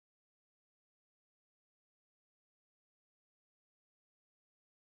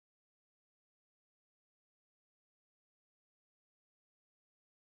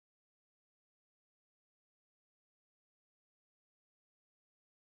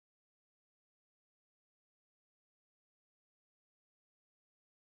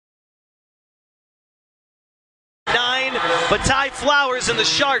But Ty Flowers and the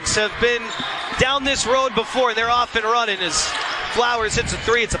Sharks have been down this road before. They're off and running as Flowers hits a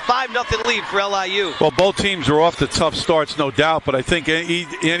three. It's a 5-0 lead for LIU. Well, both teams are off to tough starts, no doubt, but I think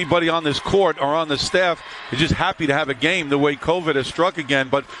anybody on this court or on the staff is just happy to have a game the way COVID has struck again.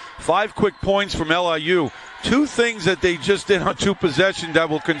 But 5 quick points from LIU. 2 things that they just did on 2 possessions that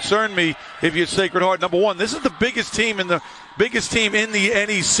will concern me if you're Sacred Heart. Number one, this is the biggest team in the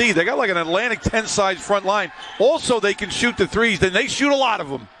NEC. They got like an Atlantic 10-size front line. Also, they can shoot the threes, and they shoot a lot of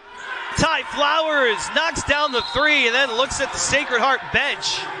them. Ty Flowers knocks down the three and then looks at the Sacred Heart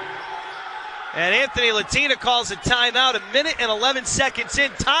bench. And Anthony Latina calls a timeout. 1 minute and 11 seconds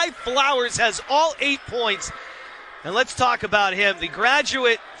in. Ty Flowers has all 8 points. And let's talk about him. The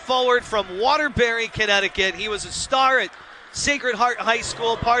graduate forward from Waterbury, Connecticut. He was a star at Sacred Heart High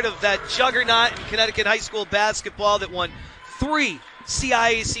School, part of that juggernaut in Connecticut high school basketball that won 3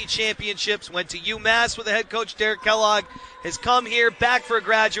 CIAC championships, went to UMass with the head coach Derek Kellogg, has come here back for a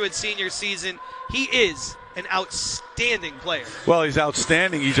graduate senior season. He is an outstanding player. Well, he's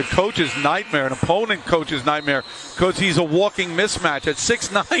outstanding. He's a coach's nightmare, an opponent coach's nightmare, because he's a walking mismatch. At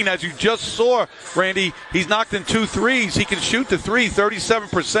 6'9", as you just saw, Randy, he's knocked in 2 threes. He can shoot the three,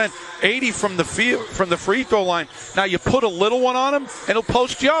 37%, 80 from the free throw line. Now you put a little one on him, and he'll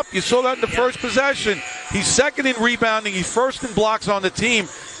post you up. You saw that in the first possession. He's second in rebounding. He's first in blocks on the team.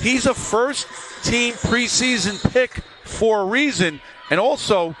 He's a first-team preseason pick for a reason, and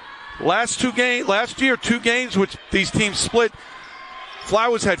also last year, 2 games which these teams split,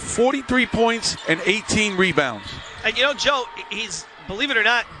 Flowers had 43 points and 18 rebounds. And you know, Joe, he's, believe it or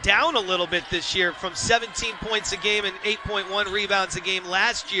not, down a little bit this year from 17 points a game and 8.1 rebounds a game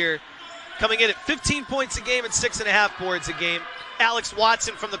last year, coming in at 15 points a game and 6.5 boards a game. Alex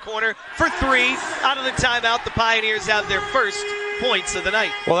Watson from the corner for 3. Out of the timeout, the Pioneers have their first points of the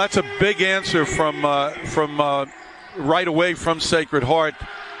night. Well, that's a big answer from right away from Sacred Heart.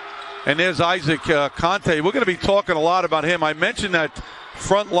 And there's Isaac Conte. We're going to be talking a lot about him. I mentioned that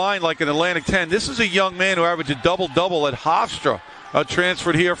front line like an Atlantic 10. This is a young man who averaged a double-double at Hofstra,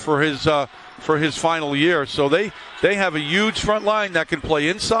 transferred here for his final year. So they have a huge front line that can play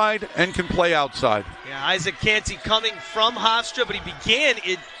inside and can play outside. Yeah, Isaac Canty coming from Hofstra, but he began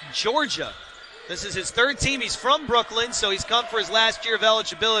in Georgia. This is his 3rd team. He's from Brooklyn, so he's come for his last year of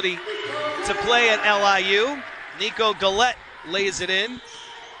eligibility to play at LIU. Nico Gillette lays it in.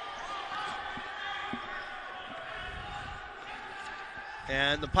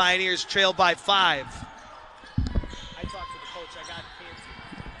 And the Pioneers trail by 5. I talked to the coach. I got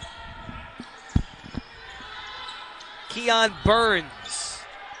fancy. Keon Burns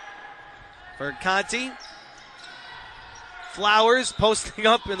for Conti. Flowers posting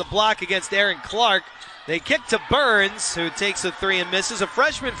up in the block against Aaron Clark. They kick to Burns, who takes a 3 and misses. A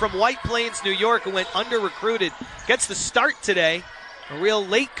freshman from White Plains, New York, who went under-recruited. Gets the start today. A real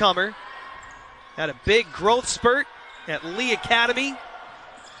latecomer. Had a big growth spurt at Lee Academy.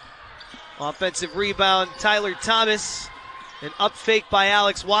 Offensive rebound, Tyler Thomas. An up fake by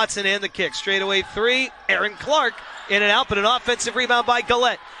Alex Watson and the kick. Straightaway 3. Aaron Clark in and out, but an offensive rebound by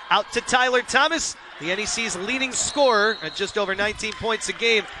Gillette. Out to Tyler Thomas. The NEC's leading scorer at just over 19 points a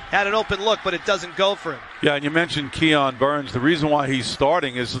game. Had an open look, but it doesn't go for him. Yeah, and you mentioned Keon Burns. The reason why he's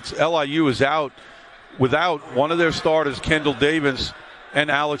starting is LIU is out without one of their starters, Kendall Davis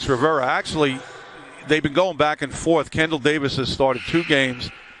and Alex Rivera. Actually, they've been going back and forth. Kendall Davis has started 2 games.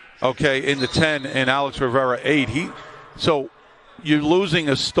 In the 10, and Alex Rivera 8. So you're losing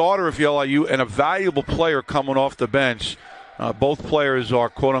a starter if you're LIU and a valuable player coming off the bench. Both players are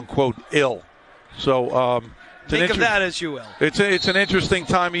quote-unquote ill. So think of that as you will. It's an interesting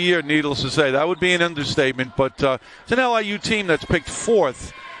time of year, needless to say. That would be an understatement. But it's an LIU team that's picked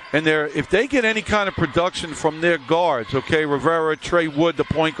 4th. And if they get any kind of production from their guards, Rivera, Trey Wood, the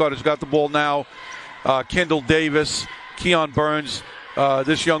point guard, has got the ball now. Kendall Davis, Keon Burns,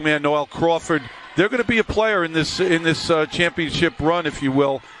 this young man, Noel Crawford, they're going to be a player in this championship run, if you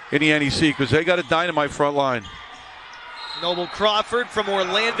will, in the NEC, because they got a dynamite front line. Noble Crawford from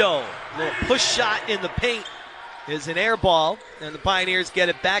Orlando. A little push shot in the paint is an air ball, and the Pioneers get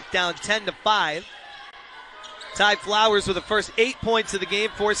it back down 10-5. Ty Flowers with the first 8 points of the game,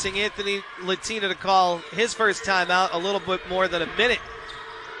 forcing Anthony Latina to call his first timeout a little bit more than a minute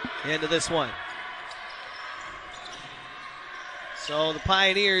into this one. So the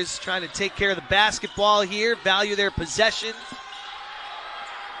Pioneers trying to take care of the basketball here, value their possession.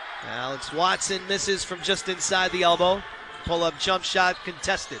 Alex Watson misses from just inside the elbow. Pull-up jump shot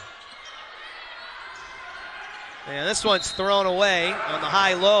contested. And this one's thrown away on the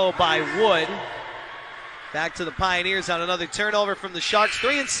high-low by Wood. Back to the Pioneers on another turnover from the Sharks.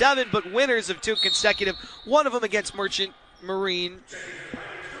 3-7, but winners of 2 consecutive. One of them against Merchant Marine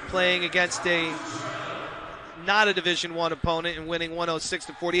playing against not a Division I opponent and winning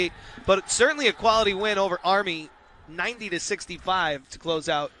 106-48, but certainly a quality win over Army, 90-65 to close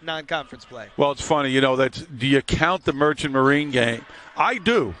out non-conference play. Well, it's funny, do you count the Merchant Marine game? I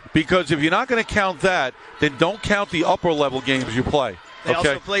do, because if you're not going to count that, then don't count the upper level games you play. They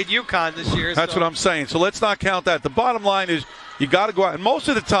also played UConn this year. That's what I'm saying. So let's not count that. The bottom line is you got to go out. And most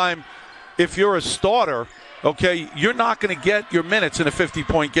of the time, if you're a starter, you're not going to get your minutes in a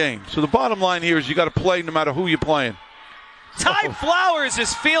 50-point game. So the bottom line here is you got to play no matter who you're playing. Ty Flowers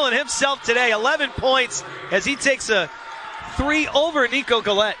is feeling himself today. 11 points as he takes a 3 over Nico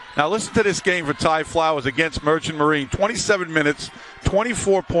Gillette. Now listen to this game for Ty Flowers against Merchant Marine. 27 minutes,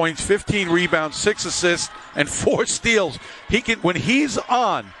 24 points, 15 rebounds, 6 assists, and 4 steals. When he's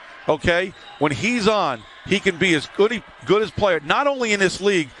on, he can be as good as player, not only in this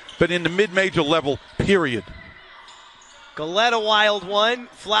league, but in the mid-major level, period. Gillette a wild one.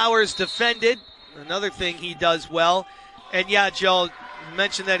 Flowers defended. Another thing he does well. And yeah, Joe, you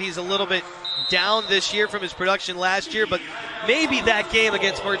mentioned that he's a little bit down this year from his production last year, but maybe that game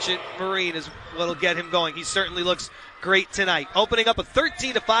against Merchant Marine is what will get him going. He certainly looks great tonight, opening up a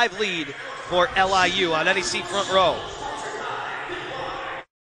 13-5 lead for LIU on NEC Front Row.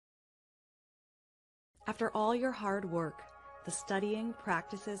 After all your hard work, the studying,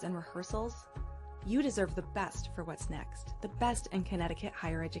 practices, and rehearsals, you deserve the best for what's next. The best in Connecticut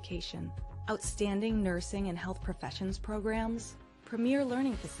higher education. Outstanding nursing and health professions programs, premier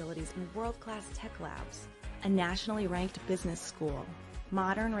learning facilities and world-class tech labs, a nationally ranked business school,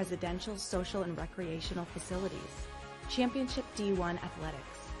 modern residential, social, and recreational facilities, championship D1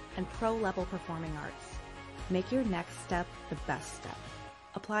 athletics, and pro-level performing arts. Make your next step the best step.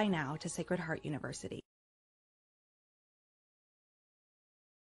 Apply now to Sacred Heart University.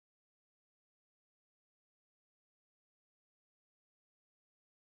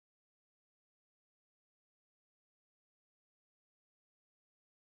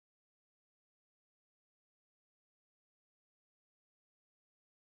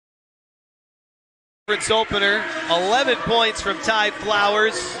 Opener, 11 points from Ty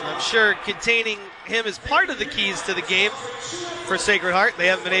Flowers. I'm sure containing him is part of the keys to the game for Sacred Heart. They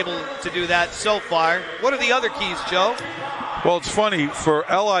haven't been able to do that so far. What are the other keys, Joe? Well, it's funny. For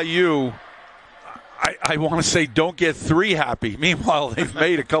LIU, I want to say don't get 3 happy. Meanwhile, they've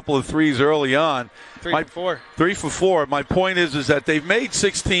made a couple of threes early on. 3 for 4. 3 for 4. My point is that they've made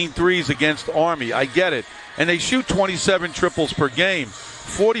 16 threes against Army. I get it. And they shoot 27 triples per game.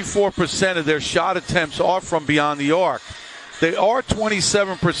 44% of their shot attempts are from beyond the arc. They are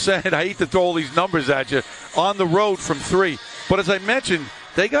 27%, I hate to throw all these numbers at you, on the road from 3. But as I mentioned,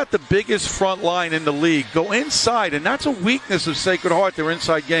 they got the biggest front line in the league. Go inside, and that's a weakness of Sacred Heart, their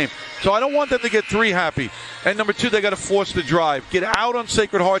inside game. So I don't want them to get 3 happy. And number 2, they got to force the drive. Get out on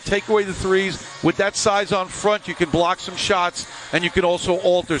Sacred Heart, take away the threes. With that size on front, you can block some shots, and you can also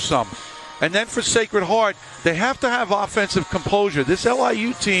alter some. And then for Sacred Heart, they have to have offensive composure. This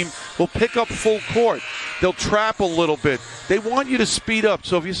LIU team will pick up full court. They'll trap a little bit. They want you to speed up.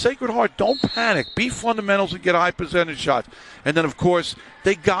 So if you're Sacred Heart, don't panic. Be fundamentals and get high percentage shots. And then, of course,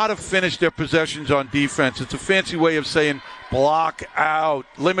 they got to finish their possessions on defense. It's a fancy way of saying block out,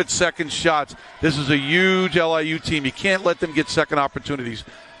 limit second shots. This is a huge LIU team. You can't let them get second opportunities.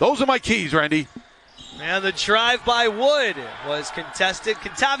 Those are my keys, Randy. And the drive by Wood was contested.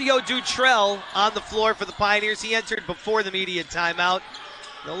 Contavio Dutrell on the floor for the Pioneers. He entered before the media timeout.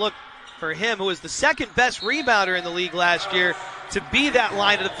 They'll look for him, who was the second best rebounder in the league last year, to be that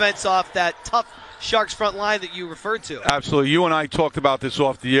line of defense off that tough Sharks front line that you referred to. Absolutely. You and I talked about this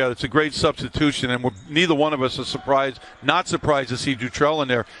off the air. It's a great substitution, and neither one of us are not surprised to see Dutrell in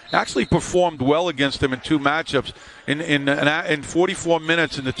there. Actually performed well against him in 2 matchups. In 44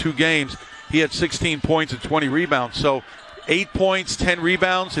 minutes in the 2 games, he had 16 points and 20 rebounds. So 8 points, 10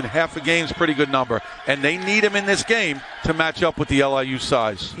 rebounds in half a game is a pretty good number. And they need him in this game to match up with the LIU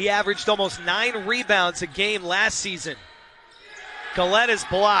size. He averaged almost 9 rebounds a game last season. Gillette is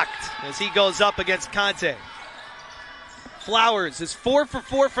blocked as he goes up against Conte. Flowers is 4 for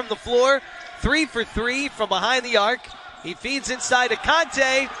 4 from the floor, 3 for 3 from behind the arc. He feeds inside to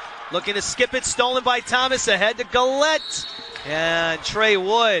Conte, looking to skip it, stolen by Thomas, ahead to Gillette. And Trey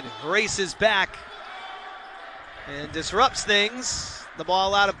Wood races back and disrupts things. The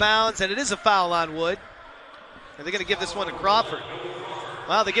ball out of bounds, and it is a foul on Wood. Are they going to give this one to Crawford?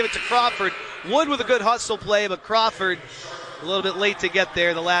 Well, they give it to Crawford. Wood with a good hustle play, but Crawford a little bit late to get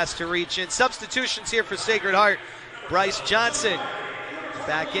there, the last to reach in. Substitutions here for Sacred Heart. Bryce Johnson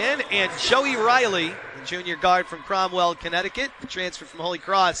back in, and Joey Riley, the junior guard from Cromwell, Connecticut, transferred from Holy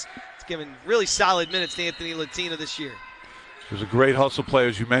Cross. It's given really solid minutes to Anthony Latina this year. There's a great hustle play,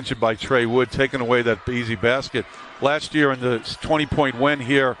 as you mentioned, by Trey Wood, taking away that easy basket. Last year in the 20-point win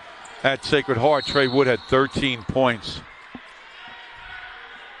here at Sacred Heart, Trey Wood had 13 points.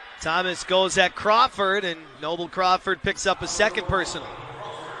 Thomas goes at Crawford, and Noble Crawford picks up a second personal.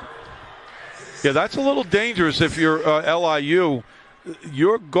 Yeah, that's a little dangerous if you're LIU.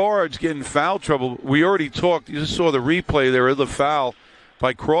 Your guards get in foul trouble. We already talked. You just saw the replay there of the foul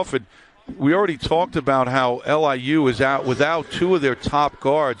by Crawford. We already talked about how LIU is out without two of their top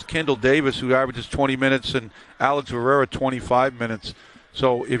guards, Kendall Davis, who averages 20 minutes, and Alex Herrera, 25 minutes.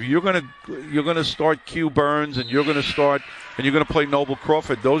 So if you're gonna start Q Burns and you're gonna play Noble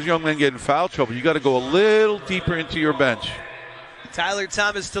Crawford, those young men get in foul trouble. You got to go a little deeper into your bench. Tyler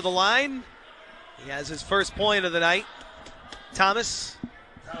Thomas to the line. He has his first point of the night. Thomas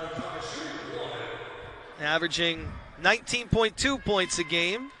averaging 19.2 points a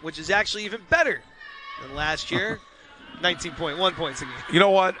game, which is actually even better than last year. 19.1 points a game. You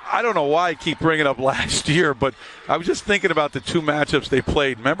know what? I don't know why I keep bringing up last year, but I was just thinking about the two matchups they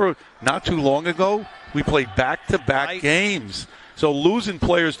played. Remember, not too long ago, we played back-to-back games. So losing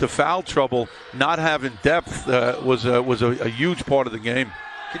players to foul trouble, not having depth was a huge part of the game.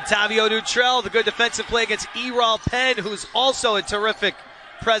 Contavio Dutrell, the good defensive play against Eral Penn, who's also a terrific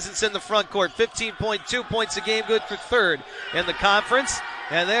presence in the front court. 15.2 points a game, good for third in the conference.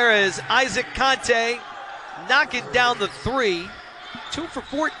 And there is Isaac Conte knocking down the three. 2 for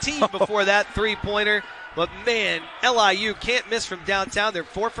 14 before that three-pointer. But, man, LIU can't miss from downtown. They're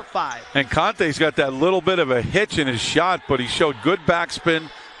 4 for 5. And Conte's got that little bit of a hitch in his shot, but he showed good backspin,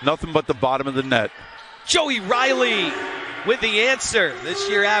 nothing but the bottom of the net. Joey Riley with the answer. This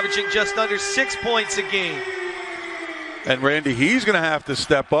year averaging just under 6 points a game. And, Randy, he's going to have to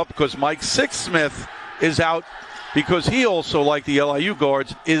step up because Mike Sixsmith is out because he also, like the LIU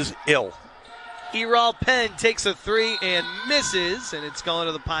guards, is ill. Eral Penn takes a three and misses, and it's going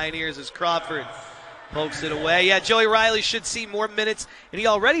to the Pioneers as Crawford pokes it away. Yeah, Joey Riley should see more minutes, and he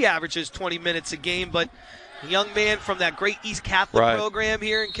already averages 20 minutes a game, but a young man from that great East Catholic program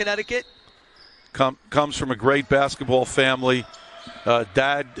here in Connecticut. Comes from a great basketball family.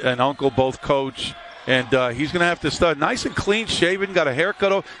 Dad and uncle both coach, and he's going to have to start nice and clean shaven, got a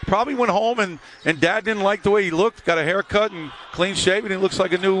haircut. Probably went home, and Dad didn't like the way he looked, got a haircut and clean shaven. He looks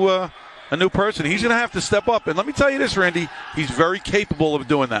like a new person. He's going to have to step up. And let me tell you this, Randy, he's very capable of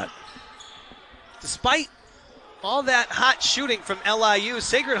doing that. Despite all that hot shooting from LIU,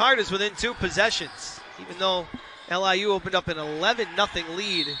 Sacred Heart is within 2 possessions, even though LIU opened up an 11-0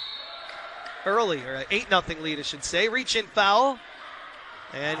 lead early, or an 8-0 lead, I should say. Reach-in foul.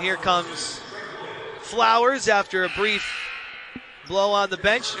 And here comes Flowers after a brief blow on the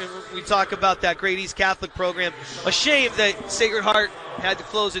bench. And we talk about that great East Catholic program. A shame that Sacred Heart had to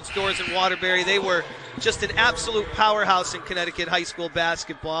close its doors in Waterbury. They were just an absolute powerhouse in Connecticut high school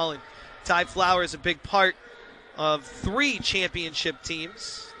basketball, and Ty Flowers a big part of 3 championship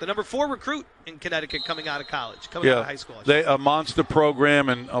teams. The number 4 recruit in Connecticut coming out of college, out of high school. They a monster program,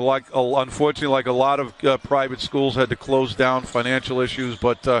 and unfortunately, like a lot of private schools, had to close down financial issues.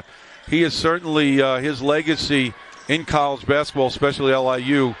 But he is certainly his legacy in college basketball, especially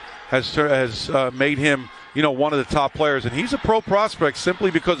LIU, has made him, one of the top players. And he's a pro prospect simply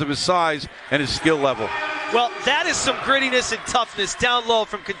because of his size and his skill level. Well, that is some grittiness and toughness down low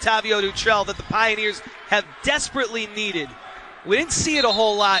from Contavio Dutrell that the Pioneers have desperately needed. We didn't see it a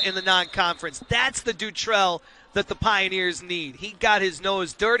whole lot in the non-conference. That's the Dutrell that the Pioneers need. He got his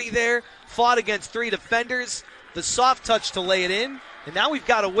nose dirty there, fought against 3 defenders, the soft touch to lay it in, and now we've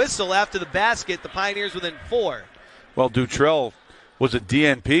got a whistle after the basket. The Pioneers within 4. Well, Dutrell was a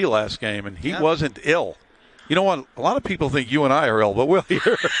DNP last game, and he wasn't ill. You know what? A lot of people think you and I are ill, but we're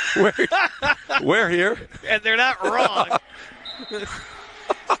here. We're here. And they're not wrong.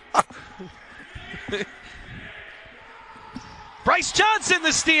 Bryce Johnson,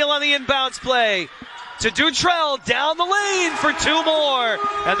 the steal on the inbounds play to Dutrell down the lane for 2 more.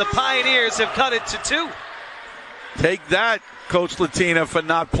 And the Pioneers have cut it to 2. Take that, Coach Latina, for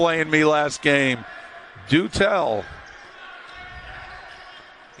not playing me last game. Do tell.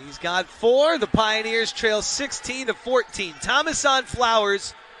 He's got 4. The Pioneers trail 16-14. Thomas on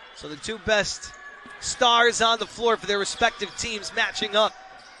Flowers. So the 2 best stars on the floor for their respective teams matching up.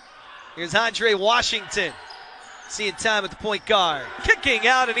 Here's Andre Washington. Seeing time at the point guard. Kicking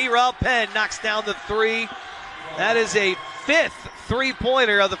out, and Eral Penn knocks down the 3. That is a 5th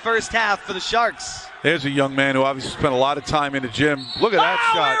three-pointer of the first half for the Sharks. There's a young man who obviously spent a lot of time in the gym. Look at that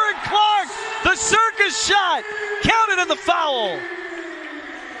shot. Aaron Clark, the circus shot. Counted in the foul.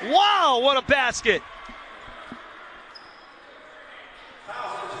 Wow, what a basket.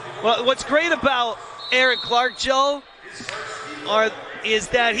 Well, what's great about Aaron Clark, Joe, is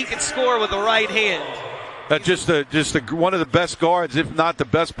that he can score with the right hand. Just one of the best guards, if not the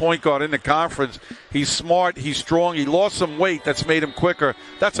best point guard in the conference. He's smart. He's strong. He lost some weight. That's made him quicker.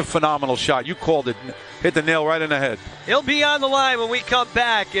 That's a phenomenal shot. You called it. Hit the nail right in the head. He'll be on the line when we come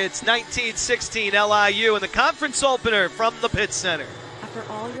back. It's 19-16 LIU in the conference opener from the Pitt Center. After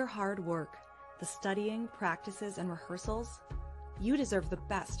all your hard work, the studying, practices, and rehearsals, you deserve the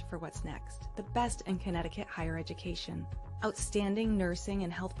best for what's next. The best in Connecticut higher education. Outstanding nursing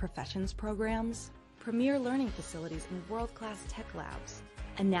and health professions programs, premier learning facilities and world-class tech labs,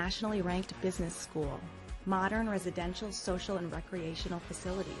 a nationally ranked business school, modern residential, social, and recreational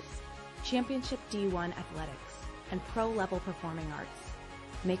facilities, championship D1 athletics, and pro-level performing arts.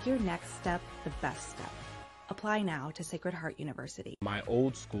 Make your next step the best step. Apply now to Sacred Heart University. My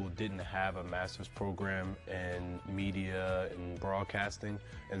old school didn't have a master's program in media and broadcasting,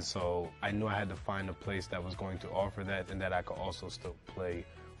 and so I knew I had to find a place that was going to offer that and that I could also still play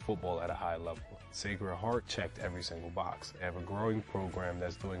football at a high level. Sacred Heart checked every single box. They have a growing program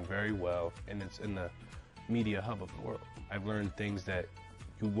that's doing very well, and it's in the media hub of the world. I've learned things that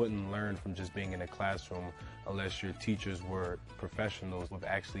you wouldn't learn from just being in a classroom unless your teachers were professionals who have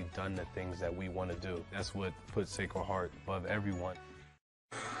actually done the things that we want to do. That's what puts Sacred Heart above everyone.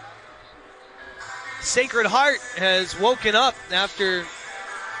 Sacred Heart has woken up after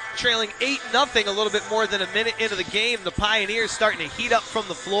trailing 8-0 a little bit more than a minute into the game. The Pioneers starting to heat up from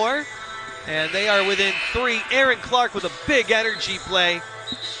the floor, and they are within 3. Aaron Clark with a big energy play.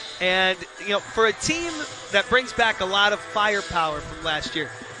 And, for a team that brings back a lot of firepower from last year,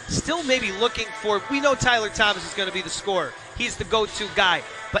 still maybe looking for, we know Tyler Thomas is going to be the scorer. He's the go-to guy.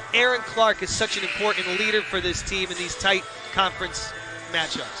 But Aaron Clark is such an important leader for this team in these tight conference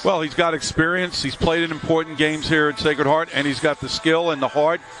matchups. Well, he's got experience. He's played in important games here at Sacred Heart, and he's got the skill and the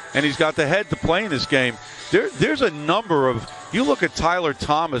heart, and he's got the head to play in this game. There's a number of, you look at Tyler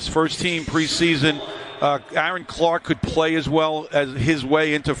Thomas, first team preseason. Aaron Clark could play as well as his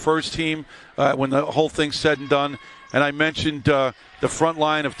way into first team when the whole thing's said and done. And I mentioned the front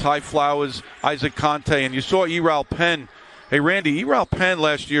line of Ty Flowers, Isaac Conte, and you saw Eral Penn. Hey, Randy, Eral Penn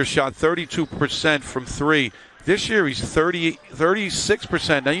last year shot 32% from 3. This year he's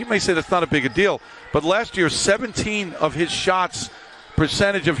 36%. Now, you may say that's not a big a deal, but last year 17 of his shots,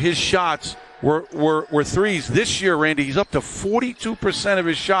 percentage of his shots were threes. This year, Randy, he's up to 42% of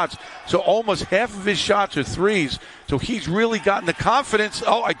his shots. So almost half of his shots are threes. So he's really gotten the confidence.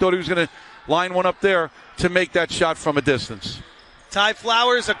 Oh, I thought he was going to line one up there to make that shot from a distance. Ty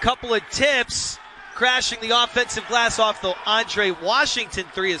Flowers, a couple of tips, crashing the offensive glass off the Andre Washington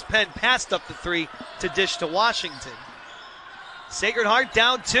 3 as Penn passed up the 3 to dish to Washington. Sacred Heart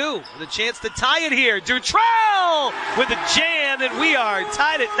down 2 with a chance to tie it here. Dutrell with the jam, and we are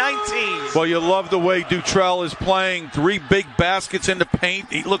tied at 19. Well, you love the way Dutrell is playing. 3 big baskets in the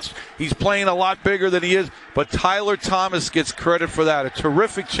paint. He's playing a lot bigger than he is, but Tyler Thomas gets credit for that. A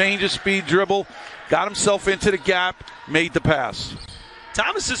terrific change of speed dribble, got himself into the gap, made the pass.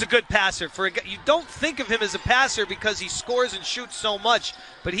 Thomas is a good passer. You don't think of him as a passer because he scores and shoots so much,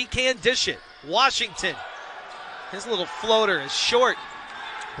 but he can dish it. Washington. His little floater is short.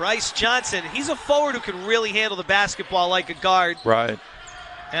 Bryce Johnson, he's a forward who can really handle the basketball like a guard. Right.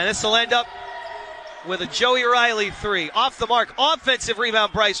 And this will end up with a Joey Riley 3. Off the mark, offensive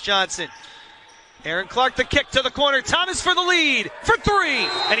rebound, Bryce Johnson. Aaron Clark, the kick to the corner. Thomas for the lead, for 3.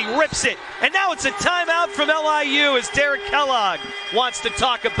 And he rips it. And now it's a timeout from LIU as Derek Kellogg wants to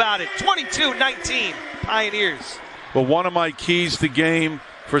talk about it. 22-19, Pioneers. Well, one of my keys to game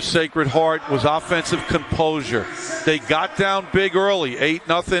for Sacred Heart was offensive composure. They got down big early,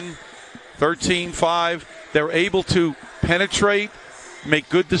 8-0, 13-5. They're able to penetrate, make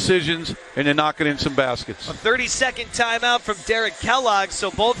good decisions, and they're knocking in some baskets. A 30-second timeout from Derek Kellogg,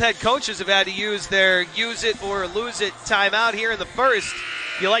 so both head coaches have had to use their use it or lose it timeout here in the first.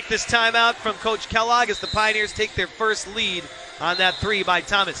 You like this timeout from Coach Kellogg as the Pioneers take their first lead on that 3 by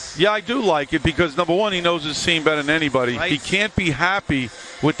Thomas? Yeah, I do like it because, number one, he knows his team better than anybody. Right. He can't be happy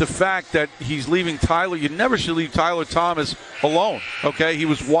with the fact that he's leaving Tyler. You never should leave Tyler Thomas alone, okay? He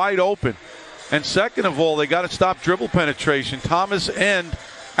was wide open. And second of all, they got to stop dribble penetration. Thomas and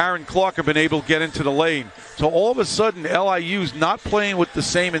Aaron Clark have been able to get into the lane. So all of a sudden, LIU's not playing with the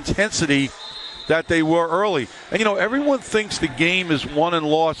same intensity that they were early. And, everyone thinks the game is won and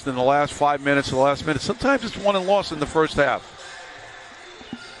lost in the last 5 minutes or the last minute. Sometimes it's won and lost in the first half.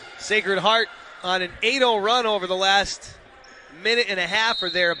 Sacred Heart on an 8-0 run over the last minute and a half or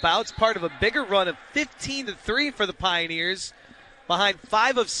thereabouts, part of a bigger run of 15-3 for the Pioneers, behind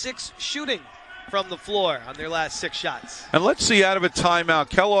 5 of 6 shooting from the floor on their last 6 shots. And let's see out of a timeout.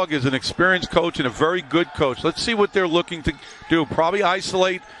 Kellogg is an experienced coach and a very good coach. Let's see what they're looking to do. Probably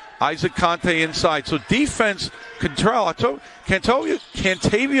isolate Isaac Conte inside. So defense, Cantavio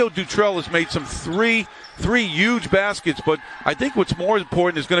Dutrell has made some three huge baskets, but I think what's more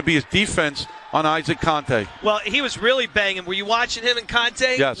important is going to be his defense on Isaac Conte. Well, he was really banging. Were you watching him and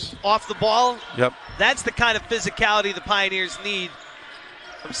Conte? Yes. Off the ball? Yep. That's the kind of physicality the Pioneers need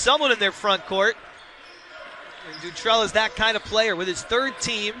from someone in their front court. And Dutrell is that kind of player with his third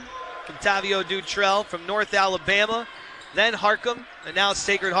team, Cantavio Dutrell from North Alabama, then Harcum, and now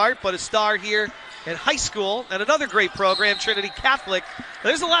Sacred Heart, but a star here in high school and another great program, Trinity Catholic.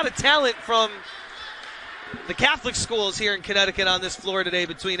 There's a lot of talent from the Catholic schools here in Connecticut on this floor today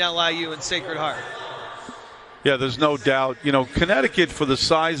between LIU and Sacred Heart. Yeah, there's no doubt. You know, Connecticut, for the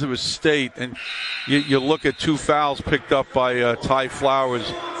size of a state, and you look at 2 fouls picked up by Ty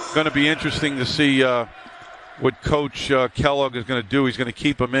Flowers, going to be interesting to see what Coach Kellogg is going to do. He's going to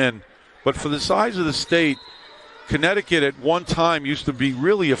keep him in. But for the size of the state, Connecticut at one time used to be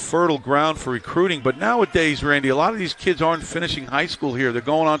really a fertile ground for recruiting. But nowadays, Randy, a lot of these kids aren't finishing high school here. They're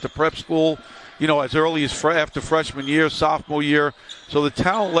going on to prep school, you know, as early as after freshman year, sophomore year. So the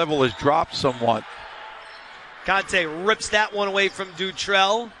talent level has dropped somewhat. Conte rips that one away from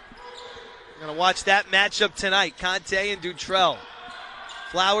Dutrell. We're going to watch that matchup tonight, Conte and Dutrell.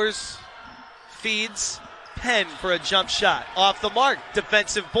 Flowers feeds Penn for a jump shot. Off the mark,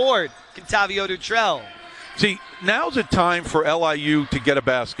 defensive board, Cantavio Dutrell. See, now's the time for LIU to get a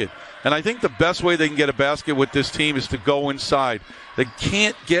basket. And I think the best way they can get a basket with this team is to go inside. They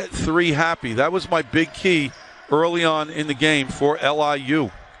can't get 3 happy. That was my big key early on in the game for LIU.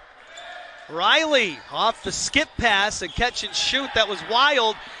 Riley off the skip pass, a catch and shoot that was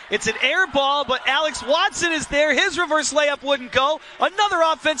wild. It's an air ball, but Alex Watson is there. His reverse layup wouldn't go. Another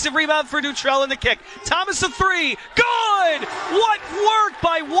offensive rebound for Dutrell in the kick. Thomas a 3. Good! What work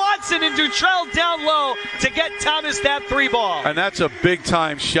by Watson and Dutrell down low to get Thomas that 3 ball. And that's a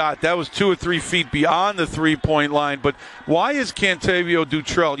big-time shot. That was 2 or 3 feet beyond the three-point line. But why is Cantavio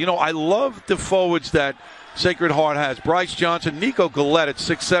Dutrell? You know, I love the forwards that Sacred Heart has. Bryce Johnson, Nico Gillette at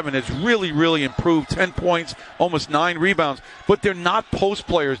 6'7" has really improved. 10 points, almost 9 rebounds. But they're not post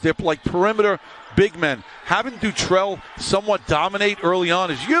players. They're like perimeter big men. Having Dutrell somewhat dominate early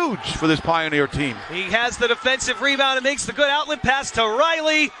on is huge for this Pioneer team. He has the defensive rebound and makes the good outlet pass to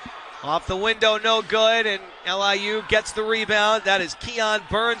Riley. Off the window, no good, and LIU gets the rebound. That is Keon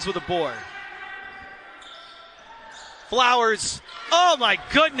Burns with a board. Flowers. Oh my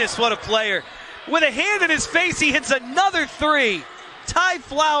goodness, what a player. With a hand in his face, he hits another 3. Ty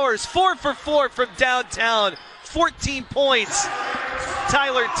Flowers, 4 for 4 from downtown. 14 points.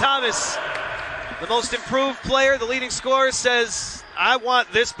 Tyler Thomas, the most improved player, the leading scorer, says, I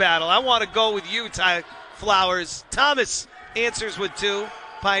want this battle. I want to go with you, Ty Flowers. Thomas answers with 2.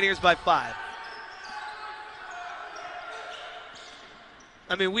 Pioneers by 5.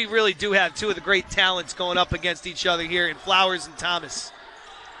 I mean, we really do have 2 of the great talents going up against each other here in Flowers and Thomas.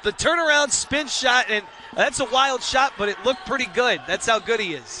 The turnaround spin shot, and that's a wild shot, but it looked pretty good. That's how good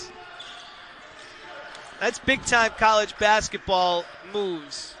he is. That's big-time college basketball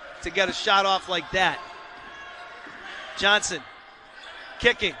moves to get a shot off like that. Johnson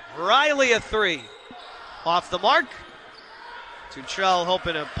kicking. Riley a 3. Off the mark. Dutrell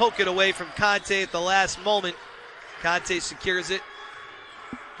hoping to poke it away from Conte at the last moment. Conte secures it.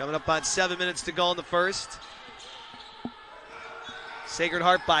 Coming up on 7 minutes to go in the first. Sacred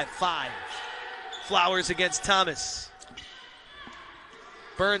Heart by 5. Flowers against Thomas.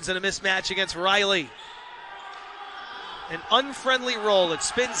 Burns in a mismatch against Riley. An unfriendly roll. It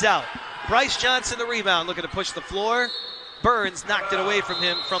spins out. Bryce Johnson the rebound, looking to push the floor. Burns knocked it away from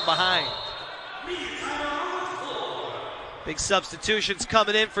him from behind. Big substitutions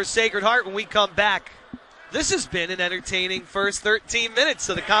coming in for Sacred Heart when we come back. This has been an entertaining first 13 minutes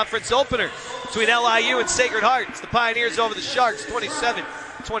of the conference opener between LIU and Sacred Heart. It's the Pioneers over the Sharks,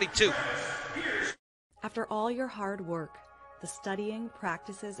 27-22. After all your hard work, the studying,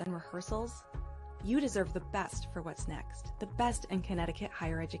 practices, and rehearsals, you deserve the best for what's next. The best in Connecticut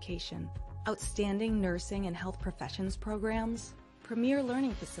higher education. Outstanding nursing and health professions programs, premier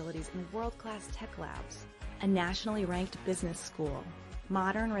learning facilities and world-class tech labs, a nationally ranked business school,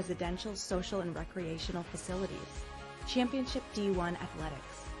 modern residential, social, and recreational facilities, championship D1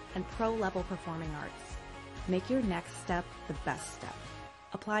 athletics, and pro-level performing arts. Make your next step the best step.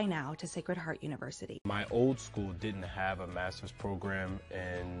 Apply now to Sacred Heart University. My old school didn't have a master's program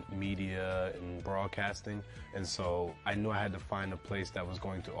in media and broadcasting, and so I knew I had to find a place that was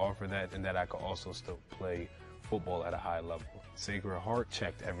going to offer that and that I could also still play football at a high level. Sacred Heart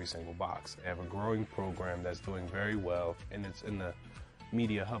checked every single box. They have a growing program that's doing very well, and it's in the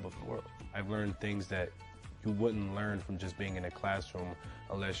media hub of the world. I've learned things that you wouldn't learn from just being in a classroom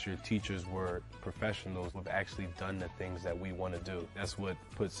unless your teachers were professionals who have actually done the things that we want to do. That's what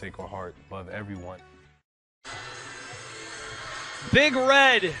puts Sacred Heart above everyone. Big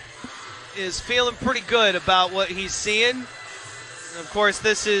Red is feeling pretty good about what he's seeing. And of course,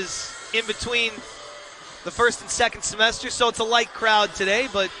 this is in between the first and second semester, so it's a light crowd today,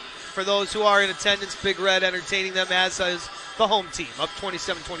 but for those who are in attendance, Big Red entertaining them, as is the home team, up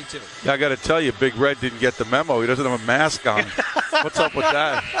 27-22. Yeah, I got to tell you, Big Red didn't get the memo. He doesn't have a mask on. What's up with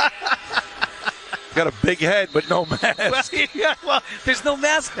that? Got a big head, but no mask. Well, there's no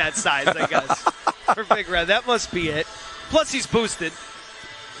mask that size, I guess, for Big Red. That must be it. Plus, he's boosted.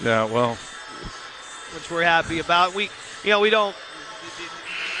 Yeah, well. Which we're happy about. We don't.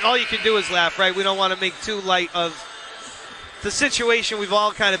 All you can do is laugh, right? We don't want to make too light of the situation we've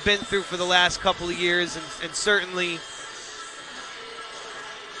all kind of been through for the last couple of years, and certainly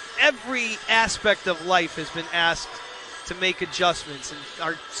every aspect of life has been asked to make adjustments, and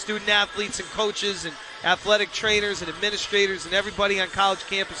our student athletes and coaches and athletic trainers and administrators and everybody on college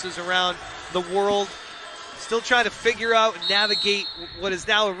campuses around the world still trying to figure out and navigate what is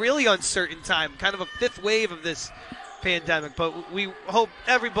now a really uncertain time, kind of a fifth wave of this pandemic. But we hope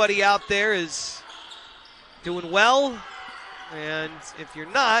everybody out there is doing well, and if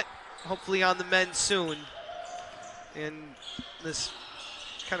you're not, hopefully on the mend soon in this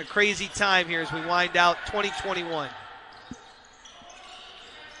kind of crazy time here as we wind out 2021.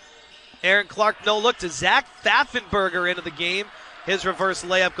 Aaron Clark no look to Zach Pfaffenberger into the game. His reverse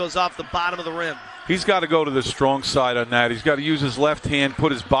layup goes off the bottom of the rim. He's got to go to the strong side on that. He's got to use his left hand,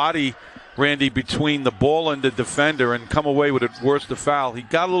 put his body, Randy, between the ball and the defender and come away with it worse the foul. He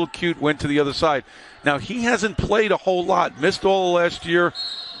got a little cute, went to the other side. Now, he hasn't played a whole lot. Missed all last year,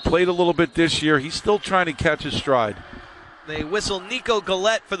 played a little bit this year. He's still trying to catch his stride. They whistle Nico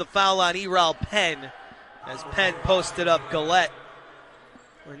Gillette for the foul on Eral Penn as Penn posted up Gillette.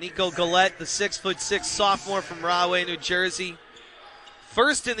 Or Nico Gillette, the 6'6" sophomore from Rahway, New Jersey.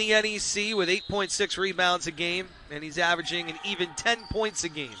 First in the NEC with 8.6 rebounds a game, and he's averaging an even 10 points a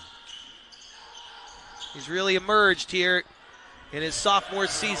game. He's really emerged here in his sophomore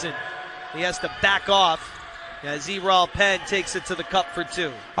season. He has to back off as Eral Penn takes it to the cup for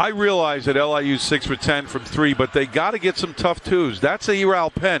two. I realize that LIU's 6 for 10 from three, but they got to get some tough twos. That's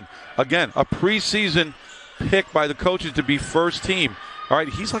Eral Penn. Again, a preseason pick by the coaches to be first team. All right,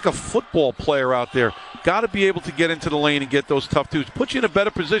 he's like a football player out there. Got to be able to get into the lane and get those tough twos. Put you in a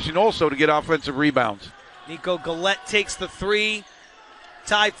better position also to get offensive rebounds. Nico Gillette takes the three.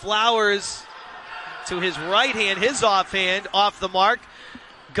 Ty Flowers to his right hand, his offhand, off the mark.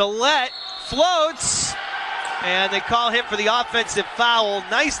 Gillette floats, and they call him for the offensive foul.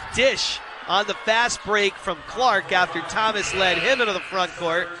 Nice dish on the fast break from Clark after Thomas led him into the front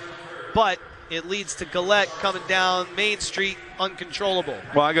court. But it leads to Gillette coming down Main Street uncontrollable.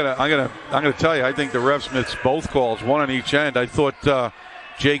 Well, I gotta tell you, I think the refs missed both calls, one on each end. I thought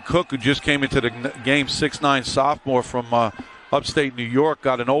Jay Cook, who just came into the game, 6'9" sophomore from upstate New York,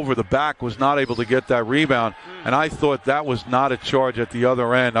 got an over the back, was not able to get that rebound, and I thought that was not a charge at the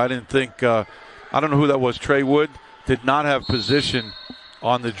other end. I didn't think, I don't know who that was. Trey Wood did not have position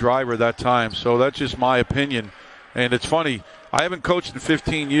on the driver that time, so that's just my opinion. And it's funny, I haven't coached in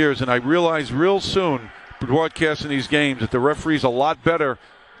 15 years, and I realized real soon, broadcasting these games, that the referees are a lot better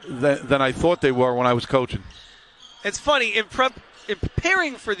than I thought they were when I was coaching. It's funny, in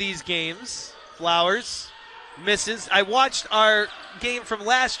preparing for these games, Flowers misses. I watched our game from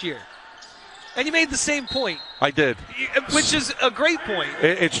last year, and you made the same point. I did. Which is a great point.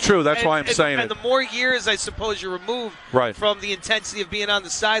 It's true. That's why I'm saying it. And the more years, I suppose, you're removed from the intensity of being on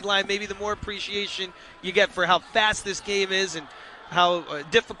the sideline, maybe the more appreciation you get for how fast this game is and how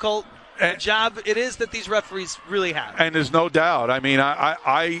difficult a job it is that these referees really have. And there's no doubt. I mean,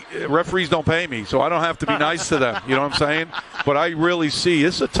 I referees don't pay me, so I don't have to be nice to them. You know what I'm saying? But I really see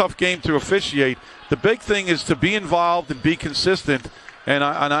this is a tough game to officiate. The big thing is to be involved and be consistent. And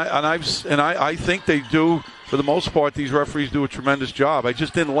I think they do, for the most part. These referees do a tremendous job. I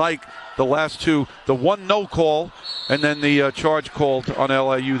just didn't like the last two, the one no call, and then the charge called on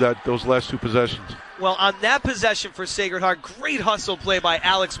LIU those last two possessions. Well, on that possession for Sacred Heart, great hustle play by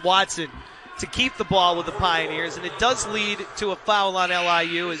Alex Watson to keep the ball with the Pioneers, and it does lead to a foul on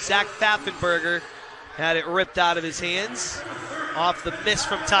LIU as Zach Pfaffenberger had it ripped out of his hands off the miss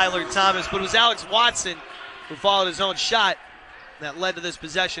from Tyler Thomas, but it was Alex Watson who followed his own shot that led to this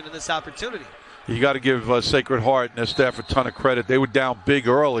possession and this opportunity. You got to give Sacred Heart and their staff a ton of credit. They were down big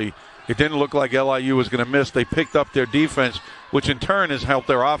early It didn't look like LIU was going to miss. They picked up their defense, which in turn has helped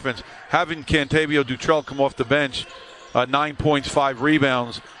their offense. Having Cantavio Dutrell come off the bench, 9 points, 5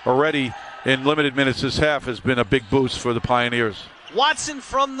 rebounds already in limited minutes this half has been a big boost for the Pioneers. Watson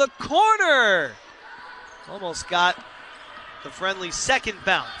from the corner. Almost got the friendly second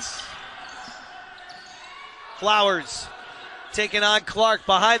bounce. Flowers taking on Clark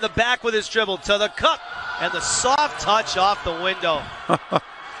behind the back with his dribble to the cup. And the soft touch off the window.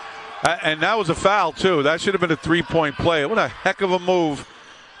 And that was a foul, too. That should have been a three-point play. What a heck of a move.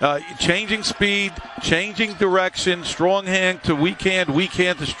 Changing speed, changing direction, strong hand to weak hand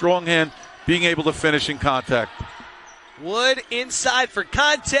to strong hand, being able to finish in contact. Wood inside for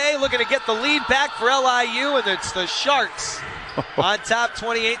Conte, looking to get the lead back for LIU, and it's the Sharks on top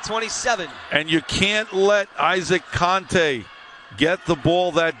 28-27. And you can't let Isaac Conte get the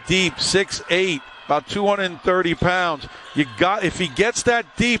ball that deep, 6'8", about 230 pounds. If he gets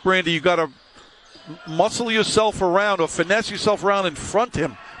that deep, Randy, you got to muscle yourself around or finesse yourself around and front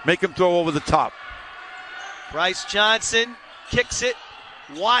him, make him throw over the top. Bryce Johnson kicks it.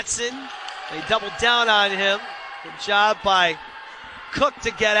 Watson, they double down on him. Good job by Cook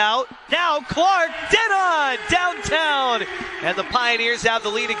to get out. Now Clark dead on downtown, and the Pioneers have the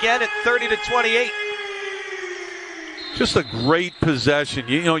lead again at 30-28. Just a great possession.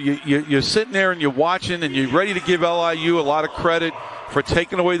 You're sitting there and you're watching, and you're ready to give LIU a lot of credit for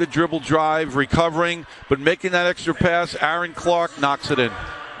taking away the dribble drive, recovering, but making that extra pass. Aaron Clark knocks it in.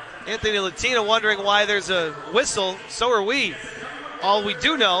 Anthony Latina wondering why there's a whistle. So are we. All we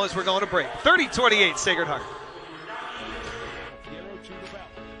do know is we're going to break. 30-28, Sacred Heart.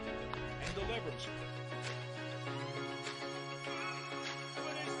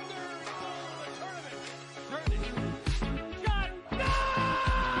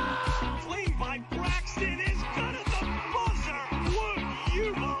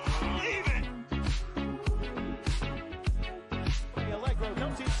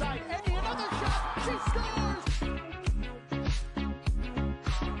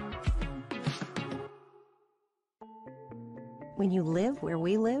 When you live where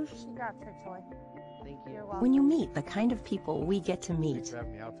we live, when you meet the kind of people we get to meet, Thanks for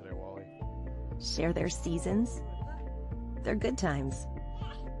having me out today, Wally. share their seasons, their good times,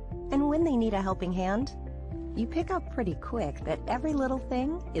 and when they need a helping hand, you pick up pretty quick that every little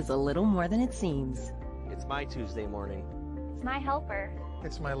thing is a little more than it seems. It's my Tuesday morning. It's my helper.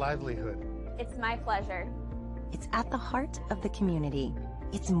 It's my livelihood. It's my pleasure. It's at the heart of the community.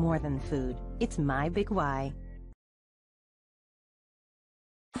 It's more than food. It's my big why.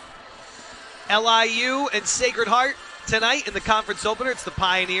 LIU and Sacred Heart tonight in the conference opener. It's the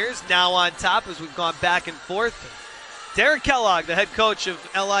Pioneers now on top as we've gone back and forth. Derek Kellogg, the head coach of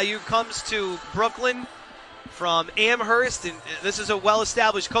LIU, comes to Brooklyn from Amherst, and this is a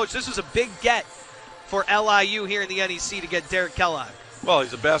well-established coach. This was a big get for LIU here in the NEC to get Derek Kellogg. Well,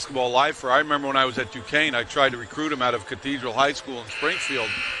 he's a basketball lifer. I remember when I was at Duquesne, I tried to recruit him out of Cathedral High School in Springfield.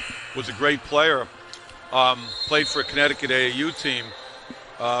 Was a great player. Played for a Connecticut AAU team.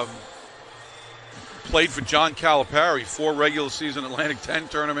 Played for John Calipari, 4 regular season Atlantic 10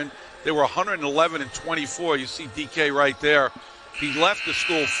 tournament. They were 111-24. You see DK right there. He left the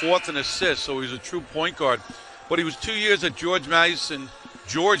school 4th in assists, so he was a true point guard. But he was 2 years at George Mason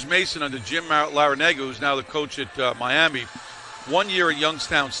under Jim Larinega, who's now the coach at Miami. 1 year at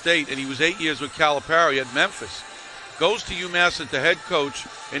Youngstown State, and he was 8 years with Calipari at Memphis. Goes to UMass as the head coach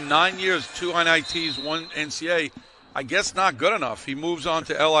in 9 years, 2 NITs, 1 NCAA. I guess not good enough. He moves on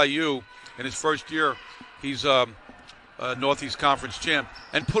to LIU. In his first year, he's Northeast Conference champ.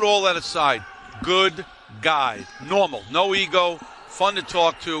 And put all that aside, good guy, normal, no ego, fun to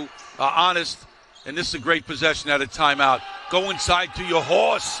talk to, honest, and this is a great possession at a timeout. Go inside to your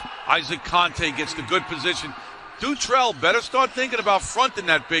horse. Isaac Conte gets the good position. Dutrell better start thinking about fronting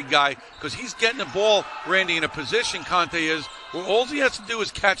that big guy because he's getting the ball, Randy, in a position Conte is where all he has to do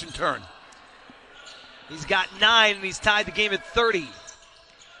is catch and turn. He's got 9, and he's tied the game at 30.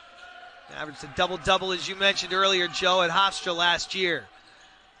 Averaged a double-double, as you mentioned earlier, Joe, at Hofstra last year.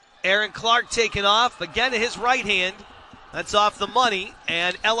 Aaron Clark taken off. Again, to his right hand. That's off the money.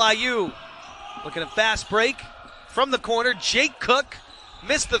 And LIU looking at fast break from the corner. Jake Cook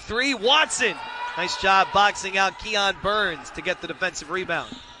missed the 3. Watson, nice job boxing out Keon Burns to get the defensive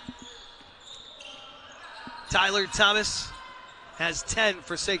rebound. Tyler Thomas has 10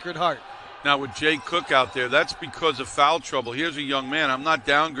 for Sacred Heart. Now, with Jay Cook out there, that's because of foul trouble. Here's a young man. I'm not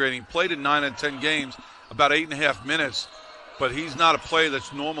downgrading. Played in 9 out of 10 games, about 8.5 minutes. But he's not a player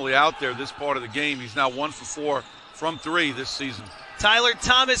that's normally out there this part of the game. He's now 1 for 4 from 3 this season. Tyler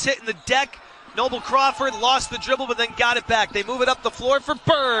Thomas hitting the deck Noble Crawford lost the dribble, but then got it back. They move it up the floor for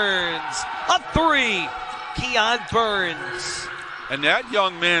Burns. A three. Keon Burns. And that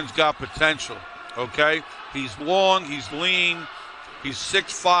young man's got potential, okay? He's long, he's lean, he's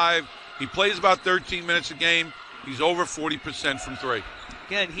 6'5". He plays about 13 minutes a game. He's over 40% from three.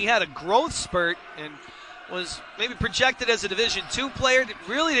 Again, he had a growth spurt and was maybe projected as a Division II player.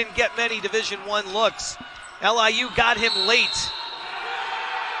 Really didn't get many Division I looks. LIU got him late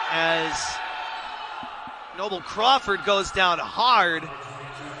as Noble Crawford goes down hard.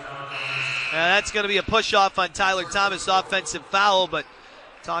 That's going to be a push-off on Tyler Thomas, offensive foul, but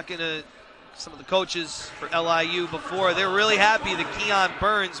talking to some of the coaches for LIU before, they're really happy that Keon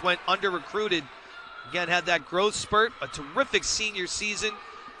Burns went under-recruited. Again, had that growth spurt, a terrific senior season,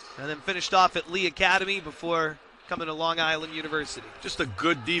 and then finished off at Lee Academy before coming to Long Island University. Just a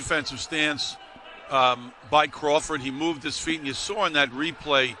good defensive stance by Crawford. He moved his feet, and you saw in that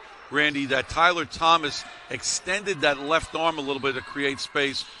replay, Randy, that Tyler Thomas extended that left arm a little bit to create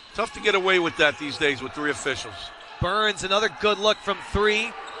space. Tough to get away with that these days with three officials. Burns, another good look from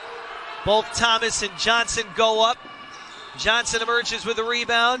three. Both Thomas and Johnson go up. Johnson emerges with a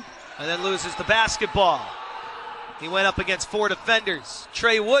rebound and then loses the basketball. He went up against four defenders.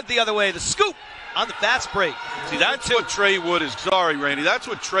 Trey Wood the other way, the scoop on the fast break. See, that's what Trey Wood is, sorry, Randy, that's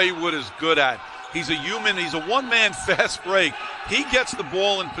what Trey Wood is good at. He's a human, he's a one-man fast break. He gets the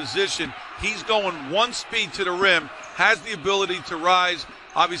ball in position. He's going one speed to the rim, has the ability to rise.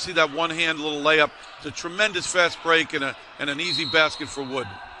 Obviously, that one-hand little layup. It's a tremendous fast break and an easy basket for Wood.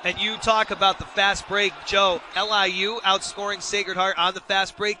 And you talk about the fast break, Joe. LIU outscoring Sacred Heart on the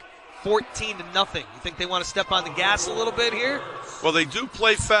fast break, 14-0. You think they want to step on the gas a little bit here? Well, they do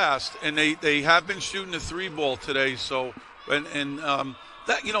play fast, and they have been shooting the three ball today. So,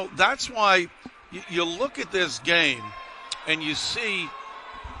 that that's why you look at this game and you see.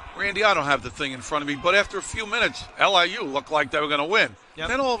 Randy, I don't have the thing in front of me, but after a few minutes, LIU looked like they were going to win. Yep.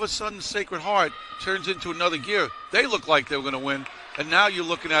 Then all of a sudden, Sacred Heart turns into another gear. They look like they were going to win, and now you're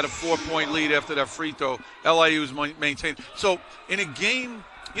looking at a 4-point lead after that free throw. LIU's maintained. So in a game,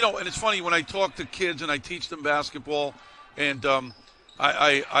 and it's funny when I talk to kids and I teach them basketball, and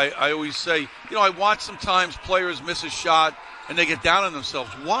I always say, I watch sometimes players miss a shot and they get down on themselves.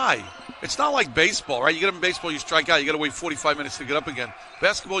 Why? It's not like baseball, right? You get up in baseball, you strike out, you got to wait 45 minutes to get up again.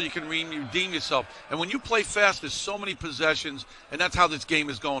 Basketball, you can redeem yourself. And when you play fast, there's so many possessions, and that's how this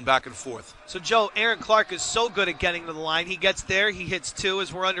game is going back and forth. So, Joe, Aaron Clark is so good at getting to the line. He gets there, he hits two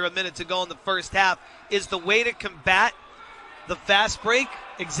as we're under a minute to go in the first half. Is the way to combat the fast break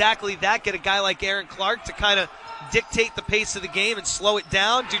exactly that? Get a guy like Aaron Clark to kind of dictate the pace of the game and slow it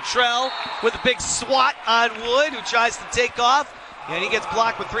down. Dutrell with a big swat on Wood, who tries to take off. And he gets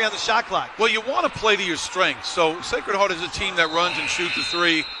blocked with 3 on the shot clock. Well, you want to play to your strengths. So Sacred Heart is a team that runs and shoots the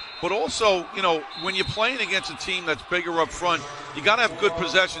three. But also, when you're playing against a team that's bigger up front, you got to have good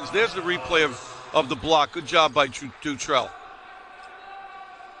possessions. There's the replay of the block. Good job by Dutrell.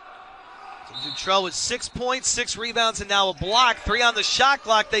 Dutrell with 6 points, 6 rebounds, and now a block. 3 on the shot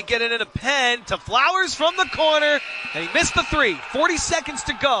clock. They get it in a pen to Flowers from the corner. And he missed the 3. 40 seconds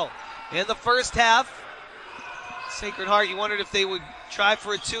to go in the first half. Sacred Heart, you wondered if they would try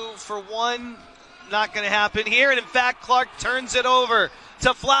for a 2-for-1. Not going to happen here. And in fact, Clark turns it over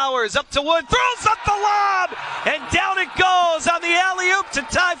to Flowers. Up to Wood. Throws up the lob. And down it goes on the alley-oop to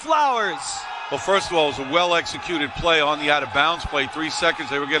Ty Flowers. Well, first of all, it was a well-executed play on the out-of-bounds play. 3 seconds,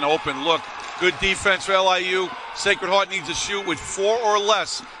 they were getting an open look. Good defense for LIU. Sacred Heart needs to shoot with 4 or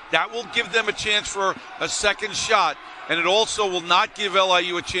less. That will give them a chance for a second shot. And it also will not give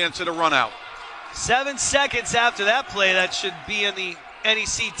LIU a chance at a run-out. 7 seconds after that play, that should be in the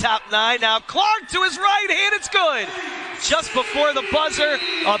NEC top 9. Now Clark to his right hand, it's good. Just before the buzzer,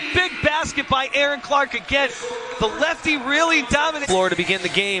 a big basket by Aaron Clark again. The lefty really dominated. Floor to begin the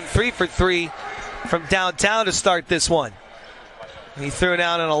game, 3 for 3 from downtown to start this one. He threw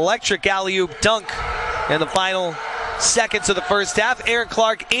down an electric alley-oop dunk in the final seconds of the first half. Aaron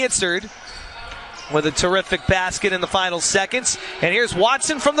Clark answered with a terrific basket in the final seconds. And here's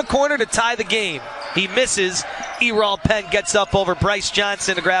Watson from the corner to tie the game. He misses. Errol Penn gets up over Bryce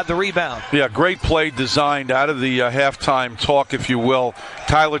Johnson to grab the rebound. Yeah, great play designed out of the halftime talk, if you will.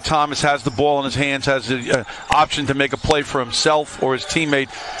 Tyler Thomas has the ball in his hands, has the option to make a play for himself or his teammate.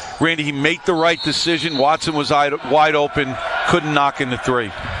 Randy, he made the right decision. Watson was wide open, couldn't knock in the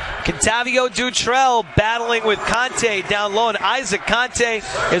 3. Contavio Dutrell battling with Conte down low, and Isaac Conte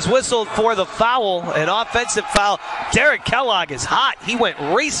is whistled for the foul, an offensive foul. Derek Kellogg is hot. He went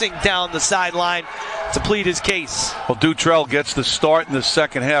racing down the sideline to plead his case. Well, Dutrell gets the start in the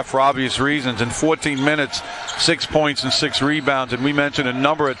second half for obvious reasons. In 14 minutes, 6 points and 6 rebounds. And we mentioned a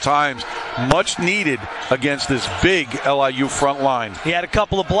number of times much needed against this big LIU front line. He had a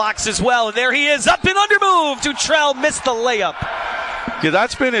couple of blocks as well, and there he is, up and under move. Dutrell missed the layup. Yeah,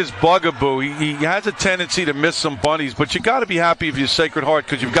 that's been his bugaboo. He has a tendency to miss some bunnies, but you got to be happy if you're Sacred Heart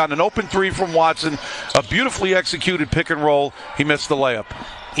because you've gotten an open three from Watson, a beautifully executed pick and roll. He missed the layup.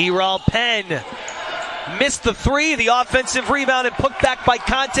 Eral Penn missed the three. The offensive rebound and put back by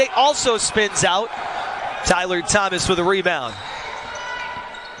Conte also spins out. Tyler Thomas with a rebound.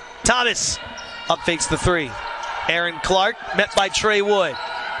 Thomas up fakes the three. Aaron Clark met by Trey Wood.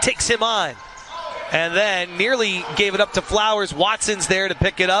 Takes him on. And then nearly gave it up to Flowers. Watson's there to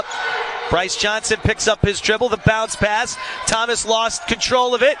pick it up. Bryce Johnson picks up his dribble, the bounce pass. Thomas lost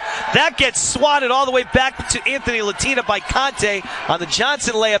control of it. That gets swatted all the way back to Anthony Latina by Conte on the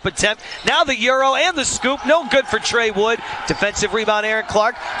Johnson layup attempt. Now the Euro and the scoop. No good for Trey Wood. Defensive rebound, Aaron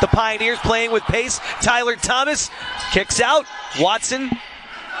Clark. The Pioneers playing with pace. Tyler Thomas kicks out. Watson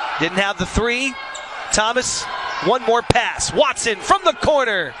didn't have the three. Thomas, one more pass. Watson from the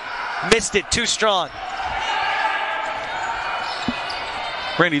corner. Missed it, too strong.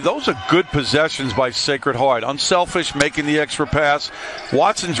 Randy, those are good possessions by Sacred Heart. Unselfish, making the extra pass.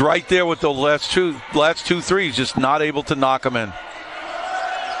 Watson's right there with the last two threes, just not able to knock them in.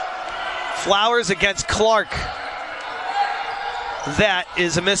 Flowers against Clark. That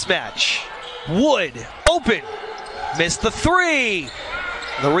is a mismatch. Wood, open. Missed the three.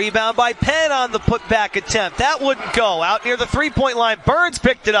 The rebound by Penn on the putback attempt. That wouldn't go. Out near the three-point line. Burns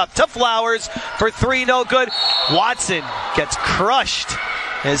picked it up to Flowers for three, no good. Watson gets crushed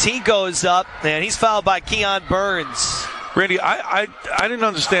as he goes up, and he's fouled by Keon Burns. Randy, I didn't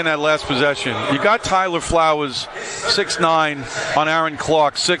understand that last possession. You got Tyler Flowers, 6'9", on Aaron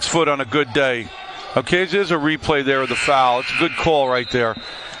Clark, 6 foot on a good day. Okay, there's a replay there of the foul. It's a good call right there.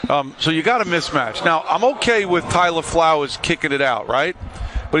 So you got a mismatch. Now, I'm okay with Tyler Flowers kicking it out, right?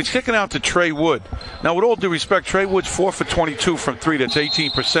 But he's kicking out to Trey Wood. Now, with all due respect, Trey Wood's 4 for 22 from three. That's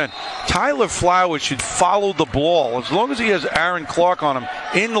 18%. Tyler Flowers should follow the ball as long as he has Aaron Clark on him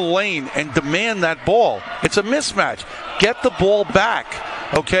in the lane and demand that ball. It's a mismatch. Get the ball back,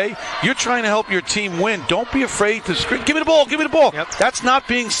 okay? You're trying to help your team win. Don't be afraid to scream, give me the ball, give me the ball. Yep. That's not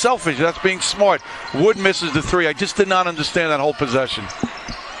being selfish. That's being smart. Wood misses the three. I just did not understand that whole possession.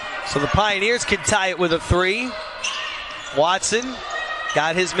 So the Pioneers can tie it with a three. Watson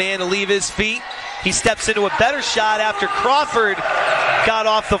got his man to leave his feet. He steps into a better shot after Crawford got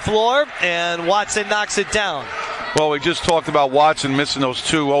off the floor, and Watson knocks it down. Well, we just talked about Watson missing those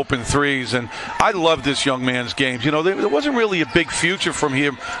 2 open threes, and I love this young man's games. You know, there wasn't really a big future from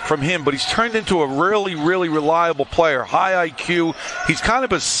him, but he's turned into a really, really reliable player. High IQ. He's kind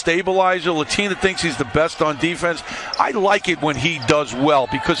of a stabilizer. Latina thinks he's the best on defense. I like it when he does well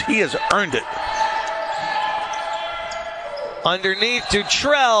because he has earned it. Underneath,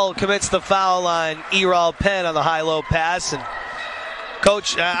 Dutrell commits the foul on Eral Penn on the high-low pass. And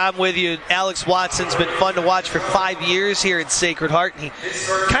Coach, I'm with you. Alex Watson's been fun to watch for 5 years here at Sacred Heart. And he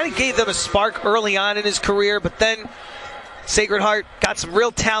kind of gave them a spark early on in his career, but then Sacred Heart got some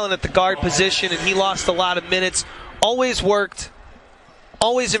real talent at the guard position, and he lost a lot of minutes. Always worked,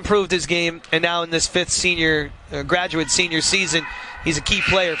 always improved his game, and now in this fifth graduate senior season, he's a key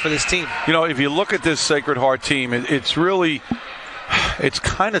player for this team. You know, if you look at this Sacred Heart team, it's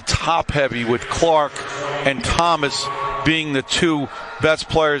kind of top-heavy with Clark and Thomas being the 2 best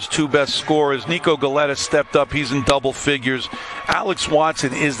players, 2 best scorers. Nico Galetta stepped up. He's in double figures. Alex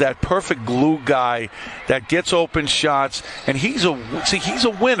Watson is that perfect glue guy that gets open shots, and he's a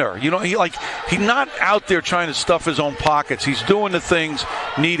winner. You know, he's not out there trying to stuff his own pockets. He's doing the things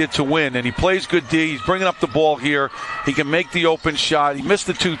needed to win, and he plays good D. He's bringing up the ball here. He can make the open shot. He missed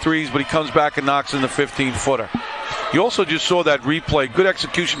the 2 threes, but he comes back and knocks in the 15-footer. You also just saw that replay. Good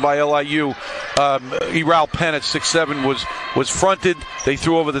execution by LIU. Eral Penn at 6'7" was fronted. They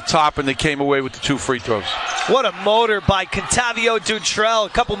threw over the top, and they came away with the 2 free throws. What a motor by Contavio Dutrell. A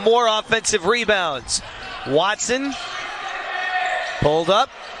couple more offensive rebounds. Watson pulled up.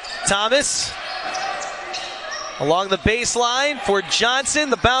 Thomas along the baseline for Johnson.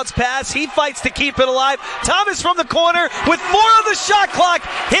 The bounce pass. He fights to keep it alive. Thomas from the corner with 4 on the shot clock.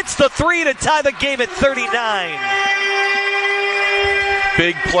 Hits the 3 to tie the game at 39.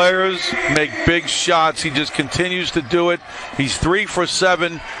 Big players make big shots. He just continues to do it. He's 3 for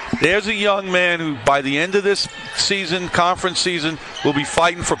 7. There's a young man who, by the end of this season, conference season, will be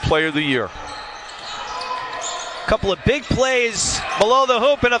fighting for Player of the Year. Couple of big plays below the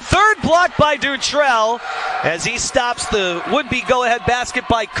hoop, and a third block by Dutrell as he stops the would-be go-ahead basket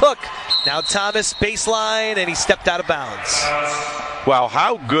by Cook. Now Thomas baseline, and he stepped out of bounds. Wow,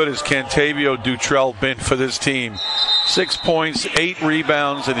 how good has Contavio Dutrell been for this team? 6 points, 8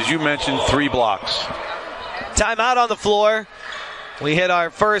 rebounds, and as you mentioned, 3 blocks. Timeout on the floor. We hit our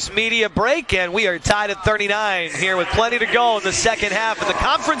first media break, and we are tied at 39 here with plenty to go in the second half of the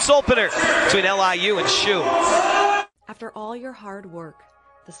conference opener between LIU and SHU. After all your hard work,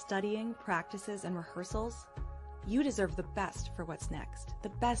 the studying, practices, and rehearsals, you deserve the best for what's next. The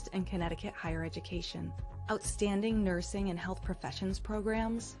best in Connecticut higher education. Outstanding nursing and health professions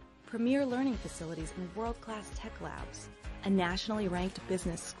programs, premier learning facilities and world-class tech labs, a nationally ranked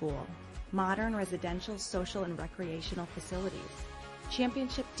business school, modern residential, social, and recreational facilities,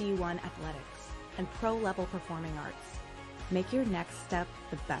 championship D1 athletics, and pro-level performing arts. Make your next step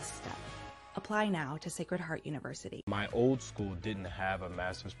the best step. Apply now to Sacred Heart University. My old school didn't have a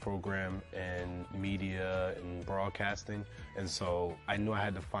master's program in media and broadcasting, and so I knew I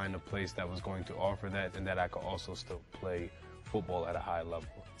had to find a place that was going to offer that and that I could also still play football at a high level.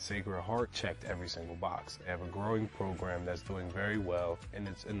 Sacred Heart checked every single box. They have a growing program that's doing very well, and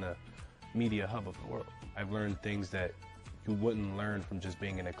it's in the media hub of the world. I've learned things that you wouldn't learn from just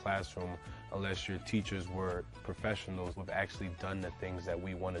being in a classroom unless your teachers were professionals who have actually done the things that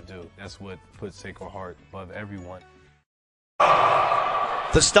we want to do. That's what puts Sacred Heart above everyone.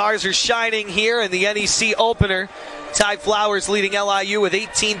 The stars are shining here in the NEC opener. Ty Flowers leading LIU with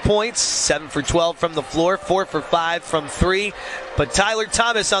 18 points, 7 for 12 from the floor, 4 for 5 from 3. But Tyler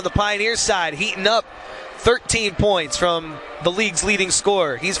Thomas on the Pioneer side heating up, 13 points from the league's leading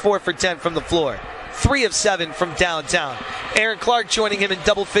scorer. He's 4 for 10 from the floor. 3 of 7 from downtown. Aaron Clark joining him in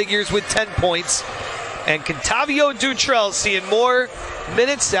double figures with 10 points. And Contavio Dutrell seeing more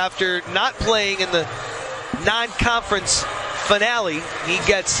minutes after not playing in the non-conference finale. He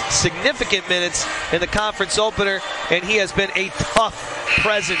gets significant minutes in the conference opener, and he has been a tough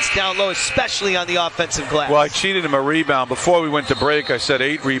presence down low, especially on the offensive glass. Well, I cheated him a rebound. Before we went to break, I said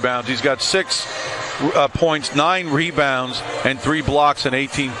 8 rebounds. He's got 6 points, 9 rebounds, and 3 blocks in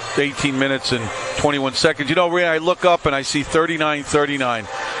 18 minutes and 21 seconds. You know, Ray, I look up and I see 39-39.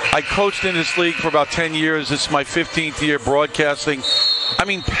 I coached in this league for about 10 years. This is my 15th year broadcasting. I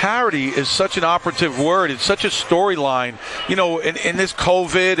mean, parity is such an operative word. It's such a storyline. You know, in this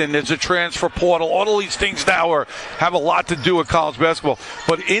COVID and there's a transfer portal, all these things now have a lot to do with college basketball.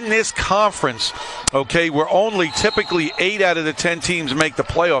 But in this conference, okay, where only typically 8 out of the 10 teams make the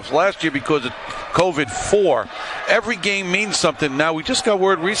playoffs. Last year, because of COVID, 4. Every game means something. Now, we just got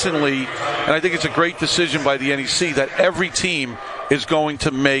word recently, and I think it's a great decision by the NEC, that every team is going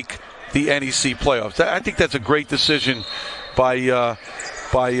to make the NEC playoffs. I think that's a great decision by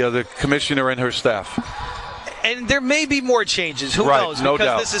the commissioner and her staff. And there may be more changes. Who knows? No because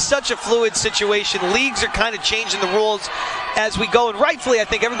doubt. This is such a fluid situation. Leagues are kind of changing the rules as we go. And rightfully, I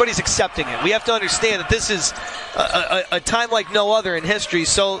think everybody's accepting it. We have to understand that this is a time like no other in history.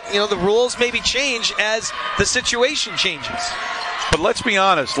 So, you know, the rules maybe change as the situation changes. But let's be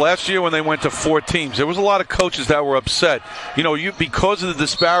honest, last year when they went to 4 teams, there was a lot of coaches that were upset. You know, because of the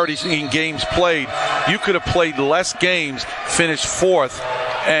disparities in games played, you could have played less games, finished 4th,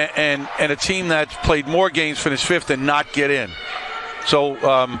 and a team that played more games finished 5th and not get in. So,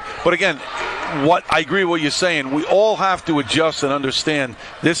 but again, I agree with what you're saying. We all have to adjust and understand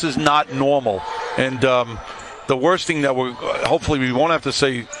this is not normal. And the worst thing that hopefully we won't have to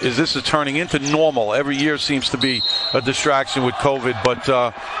say is this is turning into normal. Every year seems to be a distraction with COVID. But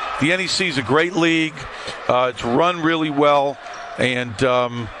the NEC is a great league. It's run really well. And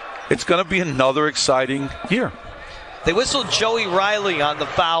it's going to be another exciting year. They whistled Joey Riley on the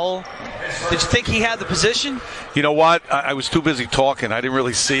foul. Did you think he had the position? You know what? I was too busy talking. I didn't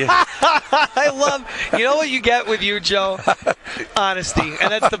really see it. You know what you get with you, Joe? Honesty.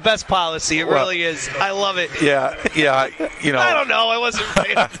 And that's the best policy. It really is. I love it. Yeah. You know. I don't know. I wasn't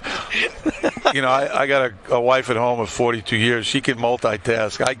paying. You know, I got a wife at home of 42 years. She can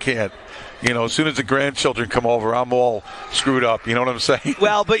multitask. I can't. You know, as soon as the grandchildren come over, I'm all screwed up. You know what I'm saying?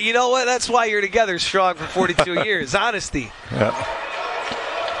 Well, but you know what? That's why you're together strong for 42 years. Honesty. Yeah.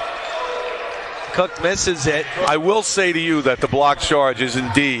 Cook misses it. I will say to you that the block charge is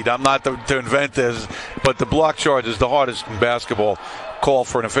indeed, I'm not to invent this, but the block charge is the hardest in basketball call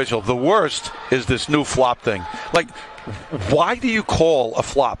for an official. The worst is this new flop thing. Like, why do you call a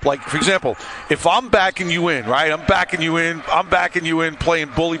flop? Like, for example, if I'm backing you in, right? I'm backing you in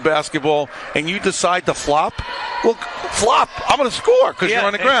playing bully basketball, and you decide to flop, well, flop. I'm going to score because you're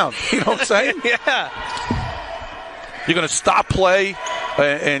on the ground. You know what I'm saying? Yeah. You're going to stop play,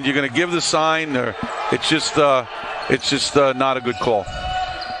 and you're going to give the sign. Or it's just not a good call.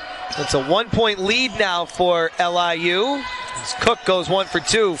 It's a 1-point lead now for LIU. As Cook goes 1 for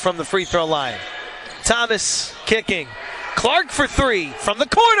 2 from the free throw line. Thomas kicking. Clark for 3 from the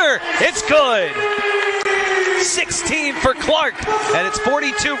corner. It's good. 16 for Clark, and it's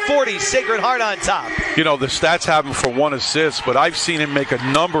 42-40, Sacred Heart on top. You know, the stats have him for 1 assist, but I've seen him make a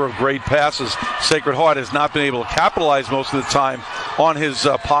number of great passes. Sacred Heart has not been able to capitalize most of the time on his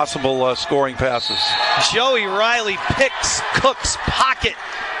possible scoring passes. Joey Riley picks Cook's pocket.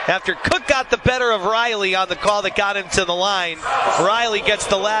 After Cook got the better of Riley on the call that got him to the line, Riley gets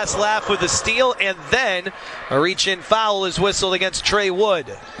the last laugh with the steal, and then a reach-in foul is whistled against Trey Wood.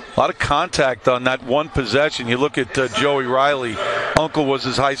 A lot of contact on that one possession. You look at Joey Riley. Uncle was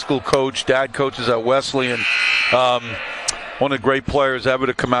his high school coach. Dad coaches at Wesleyan. One of the great players ever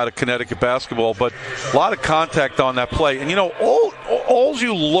to come out of Connecticut basketball. But a lot of contact on that play. And, you know, all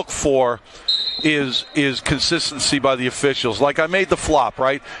you look for is consistency by the officials. Like I made the flop,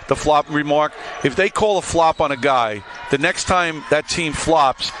 right? The flop remark. If they call a flop on a guy, the next time that team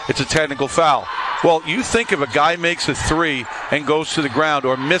flops, it's a technical foul. Well, you think if a guy makes a three and goes to the ground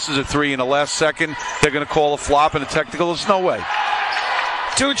or misses a three in the last second, they're going to call a flop and a technical? There's no way.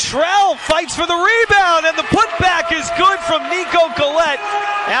 Dutrell fights for the rebound, and the putback is good from Nico Gillette.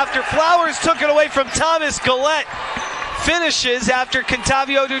 After Flowers took it away from Thomas, Gillette finishes after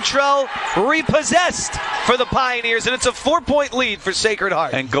Contavio Dutrell repossessed for the Pioneers, and it's a 4-point lead for Sacred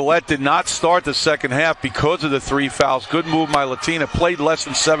Heart. And Gillette did not start the second half because of the 3 fouls. Good move by Latina. Played less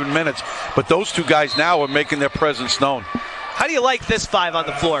than 7 minutes, but those two guys now are making their presence known. How do you like this 5 on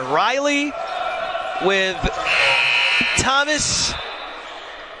the floor? Riley with Thomas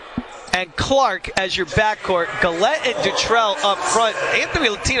and Clark as your backcourt. Gillette and Dutrell up front. Anthony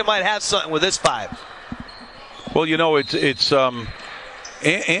Latina might have something with this 5. Well, you know,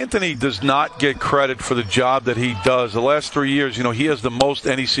 Anthony does not get credit for the job that he does. The last 3 years, you know, he has the most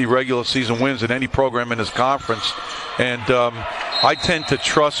NEC regular season wins in any program in his conference. And I tend to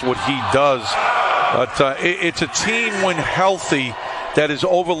trust what he does. But it's a team, when healthy, that is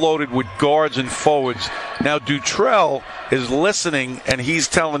overloaded with guards and forwards. Now, Dutrell is listening, and he's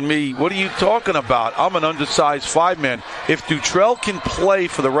telling me, what are you talking about? I'm an undersized 5-man. If Dutrell can play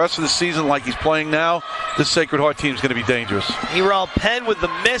for the rest of the season like he's playing now, the Sacred Heart team is going to be dangerous. Eral Penn with the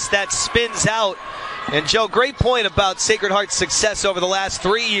miss that spins out. And, Joe, great point about Sacred Heart's success over the last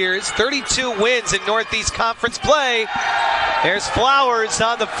 3 years. 32 wins in Northeast Conference play. There's Flowers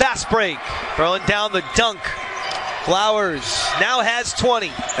on the fast break, throwing down the dunk. Flowers now has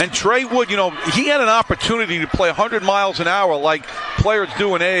 20. And Trey Wood, you know, he had an opportunity to play 100 miles an hour like players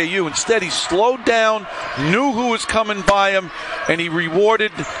do in AAU. Instead, he slowed down, knew who was coming by him, and he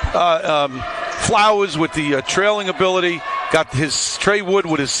rewarded Flowers with the trailing ability. Got his Trey Wood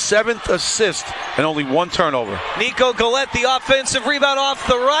with his 7th assist and only 1 turnover. Nico Gillette, the offensive rebound off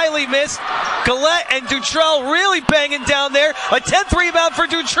the Riley miss. Gillette and Dutrell really banging down there. A 10th rebound for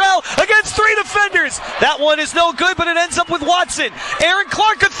Dutrell against 3 defenders. That one is no good, but it ends up with Watson. Aaron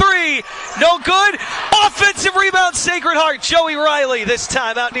Clark, a 3. No good. Offensive rebound, Sacred Heart. Joey Riley this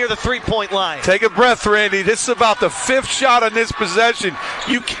time out near the 3-point line. Take a breath, Randy. This is about the 5th shot on this possession.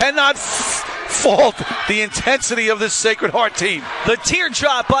 You cannot fault the intensity of this Sacred Heart team. The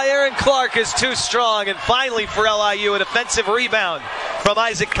teardrop by Aaron Clark is too strong. And finally for LIU, a defensive rebound from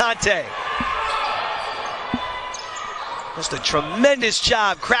Isaac Conte. Just a tremendous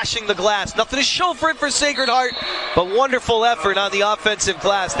job crashing the glass. Nothing to show for it for Sacred Heart, but wonderful effort on the offensive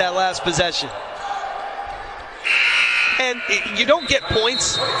glass that last possession. And you don't get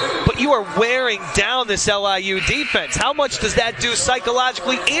points, but you are wearing down this LIU defense. How much does that do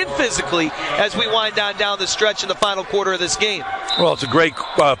psychologically and physically as we wind down the stretch in the final quarter of this game? Well, it's a great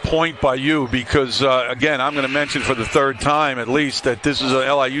point by you because, again, I'm going to mention for the 3rd time at least that this is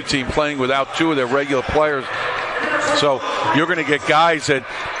a LIU team playing without 2 of their regular players. So you're going to get guys that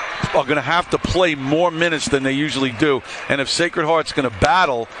are going to have to play more minutes than they usually do. And if Sacred Heart's going to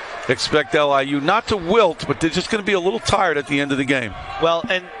battle, expect LIU not to wilt, but they're just going to be a little tired at the end of the game. Well,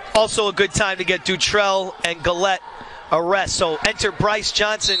 and also a good time to get Dutrell and Gillette a rest. So enter Bryce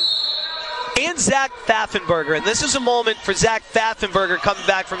Johnson and Zach Pfaffenberger. And this is a moment for Zach Pfaffenberger coming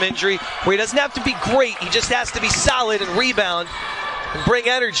back from injury where he doesn't have to be great. He just has to be solid and rebound and bring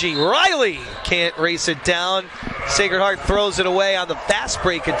energy. Riley can't race it down. Sacred Heart throws it away on the fast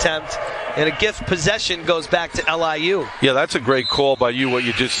break attempt, and a gift possession goes back to LIU. Yeah, that's a great call by you, what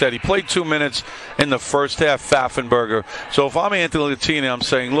you just said. He played 2 minutes in the first half, Pfaffenberger. So if I'm Anthony Latina, I'm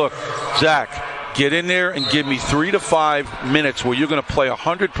saying, look, Zach, get in there and give me 3 to 5 minutes where you're going to play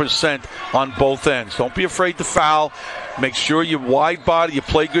 100% on both ends. Don't be afraid to foul. Make sure you wide body, you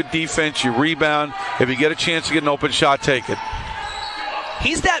play good defense, you rebound. If you get a chance to get an open shot, take it.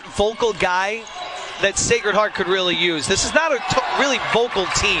 He's that vocal guy that Sacred Heart could really use. This is not a really vocal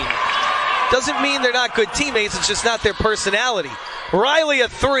team. Doesn't mean they're not good teammates, it's just not their personality. Riley a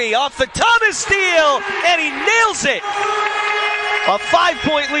three off the Thomas steal, and he nails it. A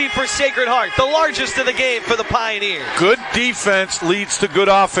 5-point lead for Sacred Heart, the largest of the game for the Pioneers. Good defense leads to good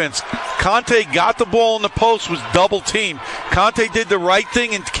offense. Conte got the ball in the post, was double teamed. Conte did the right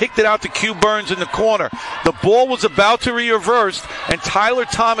thing and kicked it out to Q Burns in the corner. The ball was about to be reversed, and Tyler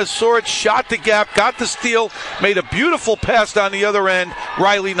Thomas saw it, shot the gap, got the steal, made a beautiful pass down the other end.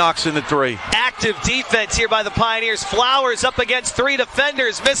 Riley knocks in the three. Active defense here by the Pioneers. Flowers up against three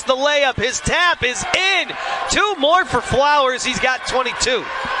defenders, missed the layup. His tap is in. Two more for Flowers. He's got 22.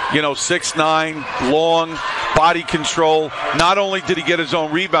 6'9", long, body control. Not only did he get his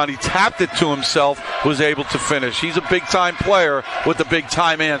own rebound, he tapped it to himself, was able to finish. He's a big-time player with a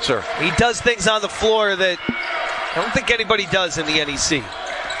big-time answer. He does things on the floor that I don't think anybody does in the NEC.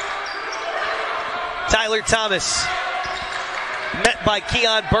 Tyler Thomas met by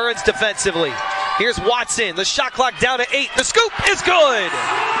Keon Burns defensively. Here's Watson. The shot clock down to 8. The scoop is good.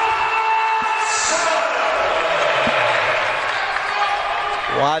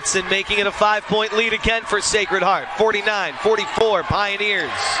 Watson making it a 5-point lead again for Sacred Heart. 49-44 Pioneers.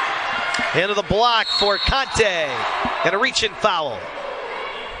 Into the block for Conte. And a reach-in foul.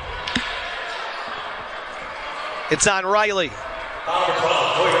 It's on Riley.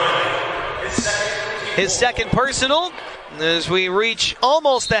 His second personal as we reach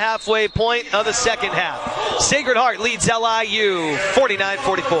almost the halfway point of the second half. Sacred Heart leads LIU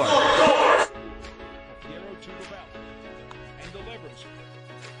 49-44.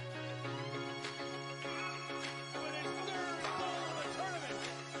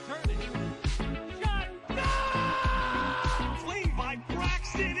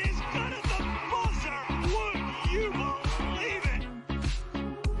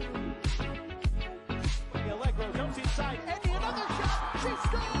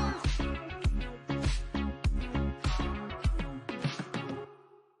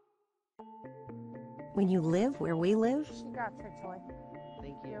 When you live where we live,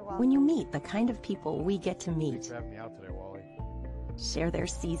 when you meet the kind of people we get to meet, Thanks for having me out today, Wally. share their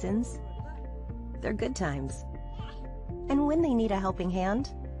seasons, their good times, and when they need a helping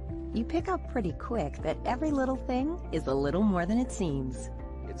hand, you pick up pretty quick that every little thing is a little more than it seems.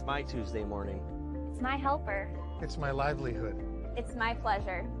 It's my Tuesday morning. It's my helper. It's my livelihood. It's my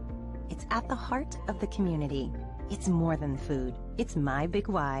pleasure. It's at the heart of the community. It's more than food. It's my big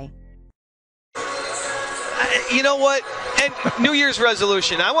why. You know what? And New Year's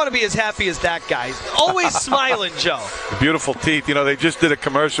resolution. I want to be as happy as that guy. Always smiling, Joe. Beautiful teeth. They just did a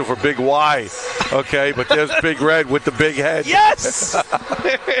commercial for Big Y. Okay, but there's Big Red with the big head. Yes!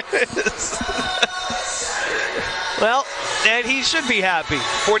 There it is. Well, and he should be happy.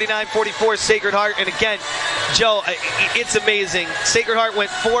 49-44 Sacred Heart. And again, Joe, it's amazing. Sacred Heart went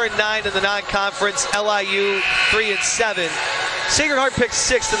 4-9 in the non-conference. LIU 3-7. Sacred Heart picked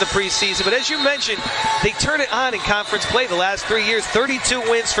 6th in the preseason, but as you mentioned, they turn it on in conference play the last 3 years. 32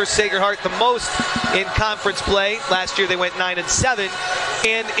 wins for Sacred Heart, the most in conference play. Last year they went 9-7,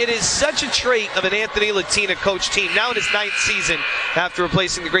 and it is such a trait of an Anthony Latina coach team. Now in his 9th season after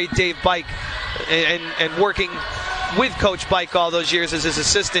replacing the great Dave Bike and working with Coach Bike all those years as his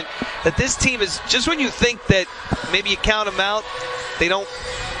assistant, that this team is, just when you think that maybe you count them out, they don't,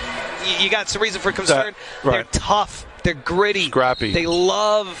 you got some reason for concern. Right. They're tough. They're gritty. Scrappy. They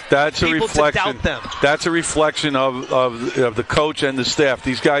love people to doubt them. That's a reflection of the coach and the staff.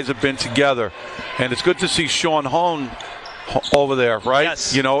 These guys have been together. And it's good to see Sean Hone over there, right?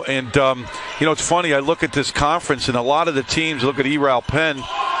 Yes. It's funny. I look at this conference, and a lot of the teams, look at Eral Penn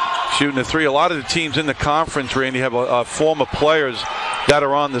shooting a three. A lot of the teams in the conference, Randy, have former players that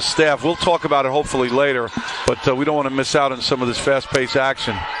are on the staff. We'll talk about it hopefully later, but we don't want to miss out on some of this fast-paced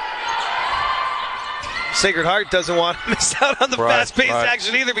action. Sacred Heart doesn't want to miss out on the fast-paced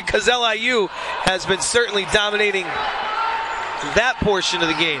action either, because LIU has been certainly dominating that portion of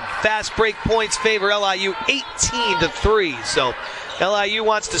the game. Fast break points favor LIU 18-3. So LIU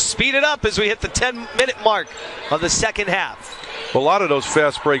wants to speed it up as we hit the 10-minute mark of the second half. Well, a lot of those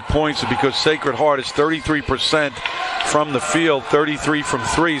fast break points are because Sacred Heart is 33% from the field, 33 from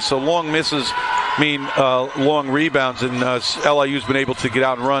three. So long misses mean long rebounds, and LIU's been able to get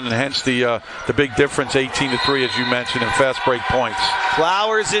out and run, and hence the big difference, 18-3, as you mentioned, in fast break points.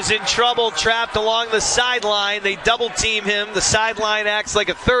 Flowers is in trouble, trapped along the sideline. They double team him. The sideline acts like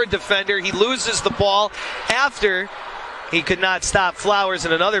a third defender. He loses the ball after he could not stop Flowers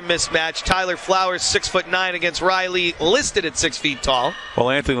in another mismatch. Tyler Flowers, 6'9", against Riley, listed at 6 feet tall. Well,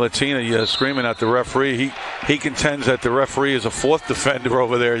 Anthony Latina screaming at the referee. He contends that the referee is a fourth defender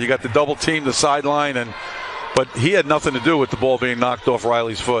over there. You got the double team, the sideline, but he had nothing to do with the ball being knocked off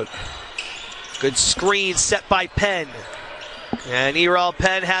Riley's foot. Good screen set by Penn. And Eral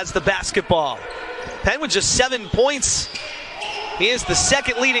Penn has the basketball. Penn with just 7 points. He is the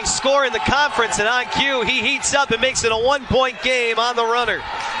second leading scorer in the conference, and on cue, he heats up and makes it a 1-point game on the runner.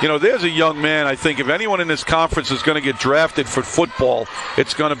 You know, there's a young man, I think, if anyone in this conference is going to get drafted for football,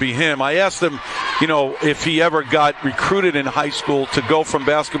 it's going to be him. I asked him, you know, if he ever got recruited in high school to go from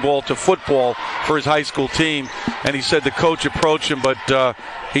basketball to football for his high school team, and he said the coach approached him, but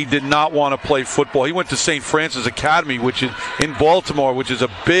he did not want to play football. He went to St. Francis Academy, which is in Baltimore, which is a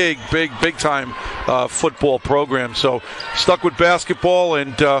big time football program. So stuck with basketball,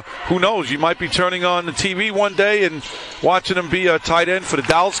 and who knows, you might be turning on the TV one day and watching him be a tight end for the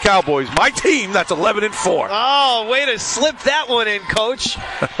Dallas Cowboys. My team, that's 11-4. Oh, way to slip that one in, Coach.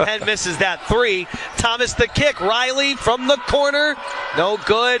 And misses that 3. Thomas the kick. Riley from the corner. No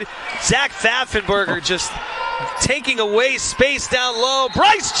good. Zach Pfaffenberger just taking away space down low.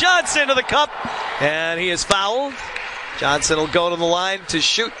 Bryce Johnson to the cup. And he is fouled. Johnson will go to the line to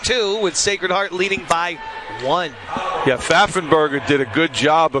shoot 2 with Sacred Heart leading by 1. Yeah, Pfaffenberger did a good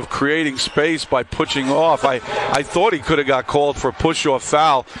job of creating space by pushing off. I thought he could have got called for a push-off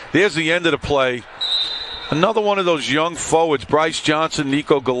foul. There's the end of the play. Another one of those young forwards, Bryce Johnson,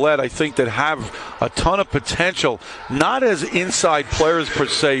 Nico Gillette, I think that have a ton of potential. Not as inside players per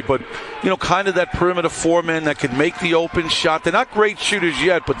se, but, you know, kind of that perimeter foreman that can make the open shot. They're not great shooters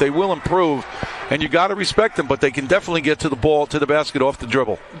yet, but they will improve. And you got to respect them, but they can definitely get to the ball, to the basket off the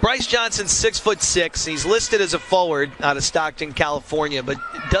dribble. Bryce Johnson's 6'6". He's listed as a forward out of Stockton, California, but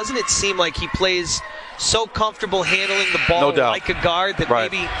doesn't it seem like he plays so comfortable handling the ball like a guard that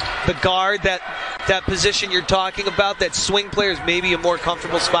maybe the guard, that position you're talking about, that swing player, is maybe a more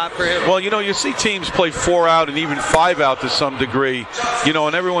comfortable spot for him? Well, you know, you see teams play 4 out and even 5 out to some degree, you know,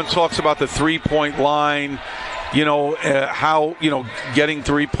 and everyone talks about the 3-point line. You know, how, you know, getting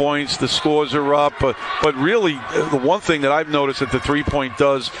 3 points, the scores are up. But really, the one thing that I've noticed that the 3-point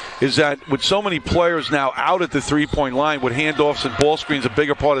does is that with so many players now out at the 3-point line with handoffs and ball screens, a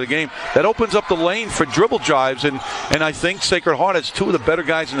bigger part of the game, that opens up the lane for dribble drives. And I think Sacred Heart has 2 of the better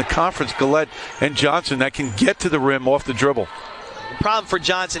guys in the conference, Gillette and Johnson, that can get to the rim off the dribble. The problem for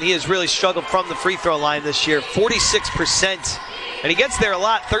Johnson, he has really struggled from the free throw line this year, 46%. And he gets there a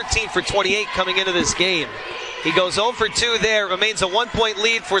lot, 13 for 28 coming into this game. He goes 0 for 2 there. Remains a 1-point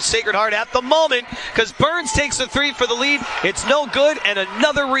lead for Sacred Heart at the moment, because Burns takes the 3 for the lead. It's no good, and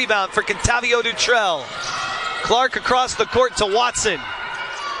another rebound for Contavio Dutrell. Clark across the court to Watson.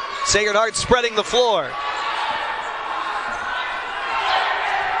 Sacred Heart spreading the floor.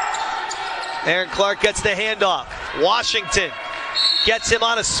 Aaron Clark gets the handoff. Washington gets him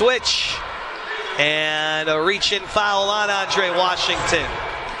on a switch. And a reach-in foul on Andre Washington.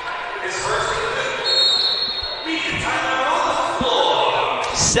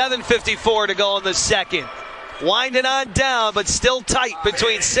 7:54 to go in the second. Winding on down, but still tight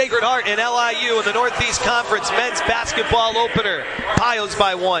between Sacred Heart and LIU in the Northeast Conference men's basketball opener. Pios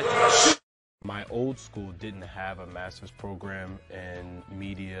by 1. My old school didn't have a master's program in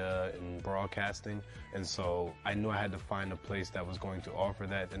media and broadcasting, and so I knew I had to find a place that was going to offer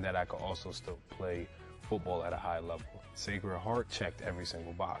that and that I could also still play football at a high level. Sacred Heart checked every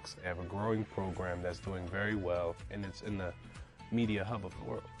single box. They have a growing program that's doing very well, and it's in the media hub of the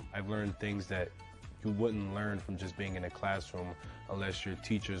world. I've learned things that you wouldn't learn from just being in a classroom unless your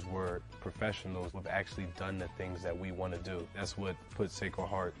teachers were professionals who have actually done the things that we want to do. That's what puts Sacred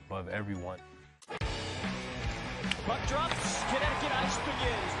Heart above everyone. Puck drops, Connecticut ice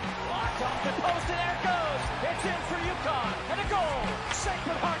begins. Locked off the post, and there it goes. It's in for UConn, and a goal.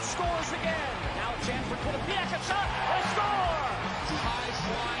 Sacred Heart scores again. Now a chance for Quinnipiac, a shot, and a score.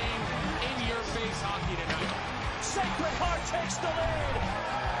 High-flying, in-your-face hockey tonight. Sacred Heart takes the lead.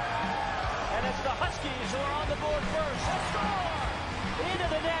 And it's the Huskies who are on the board first. A score! Into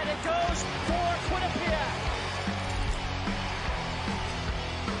the net it goes for Quinnipiac.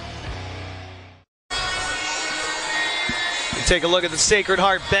 Take a look at the Sacred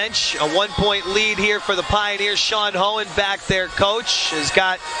Heart bench. A 1-point lead here for the Pioneers. Sean Hohen back there, coach, has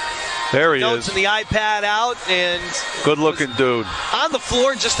got notes in the iPad out, and good-looking dude. On the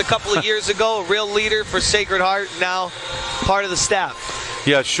floor just a couple of years ago, a real leader for Sacred Heart, now part of the staff.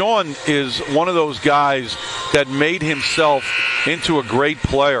 Yeah, Sean is one of those guys that made himself into a great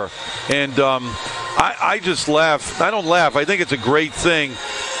player. And I just laugh. I don't laugh. I think it's a great thing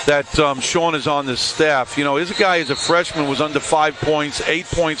that Sean is on this staff. You know, his guy as a freshman was under 5 points, 8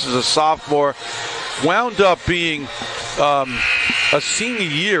 points as a sophomore, wound up being a senior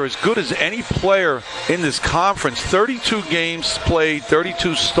year as good as any player in this conference. 32 games played,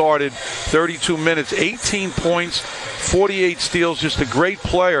 32 started, 32 minutes, 18 points, 48 steals, just a great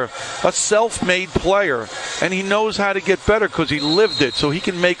player, a self-made player, and he knows how to get better because he lived it, so he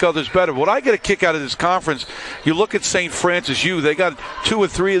can make others better. What I get a kick out of this conference, you look at St. Francis U, they got 2 or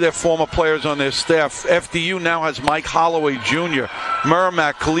 3 of their former players on their staff. FDU now has Mike Holloway Jr.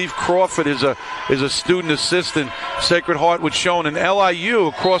 Merrimack, Khalif Crawford is a student assistant. Sacred Heart was shown in LIU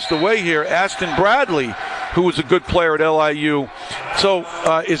across the way here. Ashton Bradley, who was a good player at LIU, so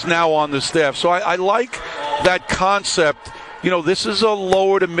is now on the staff. So I like that concept. This is a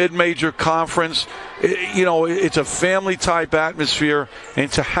lower to mid-major conference. It's a family-type atmosphere,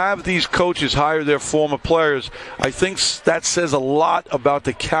 and to have these coaches hire their former players, I think that says a lot about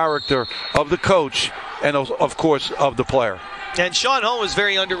the character of the coach and, of course, of the player. And Sean Holm was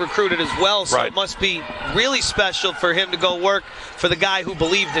very under-recruited as well, so right. It must be really special for him to go work for the guy who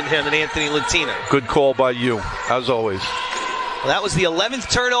believed in him, and Anthony Latina. Good call by you, as always. Well, that was the 11th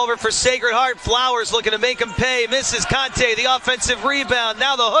turnover for Sacred Heart. Flowers looking to make him pay. Misses Conte, the offensive rebound.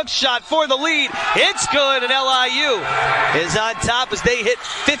 Now the hook shot for the lead. It's good, and LIU is on top as they hit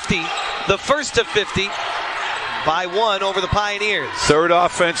 50, the first of 50, by 1 over the Pioneers. Third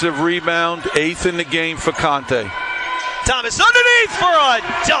offensive rebound, 8th in the game for Conte. Thomas underneath for a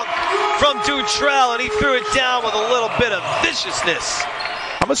dunk from Dutrell, and he threw it down with a little bit of viciousness.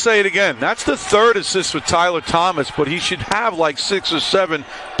 I'm going to say it again. That's the third assist with Tyler Thomas, but he should have like 6 or 7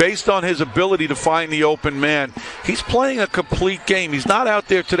 based on his ability to find the open man. He's playing a complete game. He's not out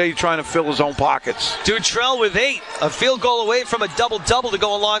there today trying to fill his own pockets. Dutrell with 8, a field goal away from a double-double to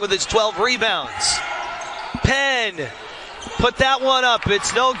go along with his 12 rebounds. Penn put that one up.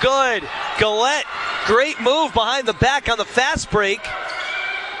 It's no good. Gillette, great move behind the back on the fast break.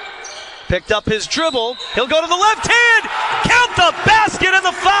 Picked up his dribble. He'll go to the left hand. Count the basket and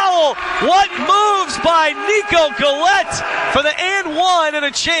the foul. What moves by Nico Gillette for the and 1 and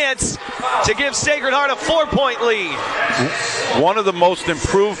a chance to give Sacred Heart a 4-point lead. One of the most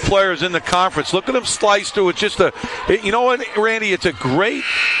improved players in the conference. Look at him slice through it. You know what, Randy? It's a great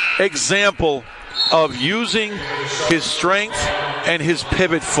example of using his strength and his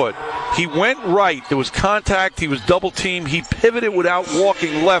pivot foot. He went right. There was contact. He was double teamed. He pivoted without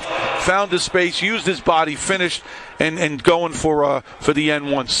walking left, found the space, used his body, finished, and going for the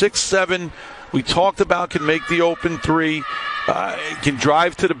N1. 6'7", we talked about, can make the open 3, can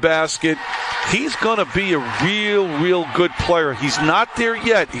drive to the basket. He's going to be a real good player. He's not there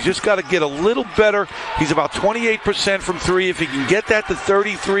yet. He's just got to get a little better. He's about 28% from 3. If he can get that to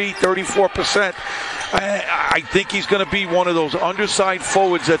 33, 34%, I think he's going to be one of those undersized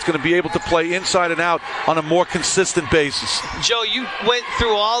forwards that's going to be able to play inside and out on a more consistent basis. Joe, you went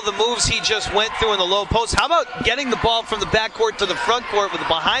through all the moves he just went through in the low post. How about getting the ball from the backcourt to the front court with a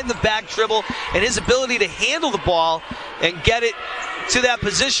behind-the-back dribble and his ability to handle the ball and get it to that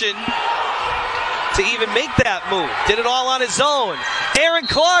position to even make that move? Did it all on his own. Aaron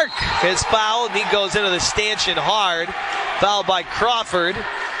Clark is fouled, and he goes into the stanchion hard. Fouled by Crawford.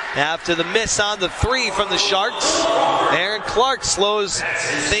 After the miss on the 3 from the Sharks, Aaron Clark slows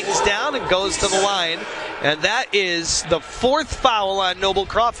things down and goes to the line. And that is the 4th foul on Noble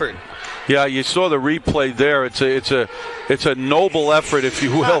Crawford. Yeah, you saw the replay there. It's a noble effort, if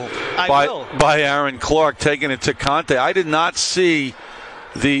you will, by Aaron Clark taking it to Conte. I did not see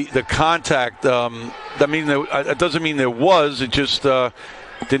the contact. It doesn't mean there was. It just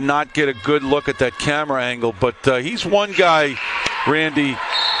did not get a good look at that camera angle. But he's one guy, Randy.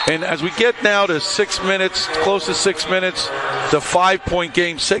 And as we get now to 6 minutes, close to 6 minutes, the 5-point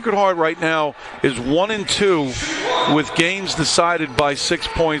game, Sacred Heart right now is 1-2 with games decided by 6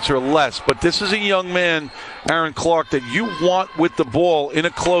 points or less. But this is a young man, Aaron Clark, that you want with the ball in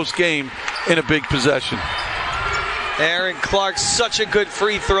a close game in a big possession. Aaron Clark, such a good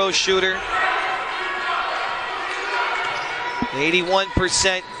free throw shooter.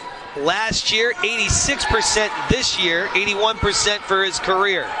 81% last year, 86% this year, 81% for his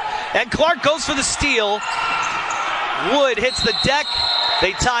career. And Clark goes for the steal. Wood hits the deck.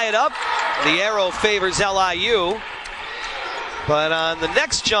 They tie it up. The arrow favors LIU. But on the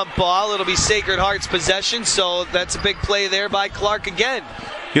next jump ball, it'll be Sacred Heart's possession, so that's a big play there by Clark again.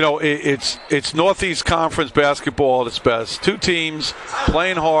 You know, it's Northeast Conference basketball at its best. 2 teams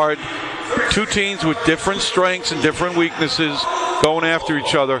playing hard, 2 teams with different strengths and different weaknesses going after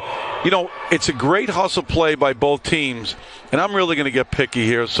each other. You know, it's a great hustle play by both teams, and I'm really going to get picky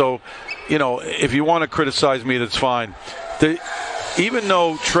here. So, you know, if you want to criticize me, that's fine. Even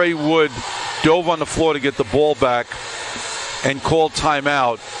though Trey Wood dove on the floor to get the ball back and called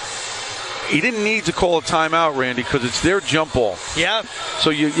timeout, he didn't need to call a timeout, Randy, because it's their jump ball. Yeah. So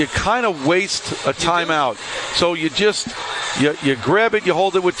you kind of waste a timeout. So you just you grab it, you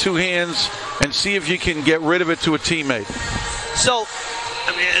hold it with two hands, and see if you can get rid of it to a teammate. So,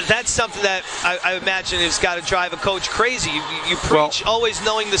 I mean, that's something that I imagine has got to drive a coach crazy. You preach always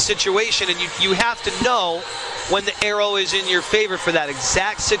knowing the situation, and you have to know when the arrow is in your favor for that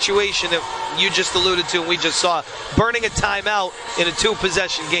exact situation that you just alluded to and we just saw. Burning a timeout in a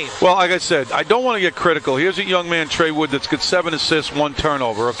two-possession game. Well, like I said, I don't want to get critical. Here's a young man, Trey Wood, that's got 7 assists, 1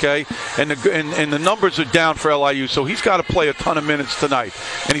 turnover, okay? And the numbers are down for LIU, so he's got to play a ton of minutes tonight,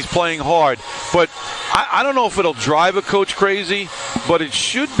 and he's playing hard. But I don't know if it'll drive a coach crazy, but it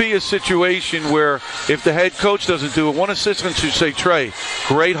should be a situation where if the head coach doesn't do it, one assistant should say, Trey,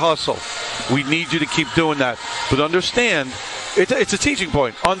 great hustle. We need you to keep doing that. But understand, it's a teaching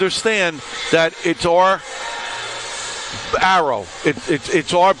point. Understand that it's our arrow.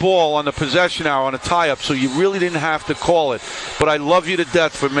 It's our ball on the possession arrow on a tie-up, so you really didn't have to call it. But I love you to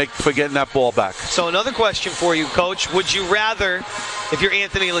death for getting that ball back. So another question for you, Coach. Would you rather, if you're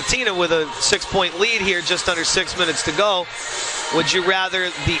Anthony Latina with a 6-point lead here, just under 6 minutes to go, would you rather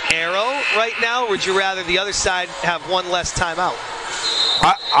the arrow right now, or would you rather the other side have one less timeout?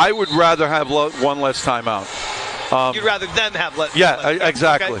 I would rather have one less timeout. You'd rather them have less? Yeah,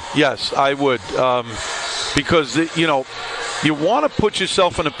 exactly. Okay. Yes, I would. Because, you want to put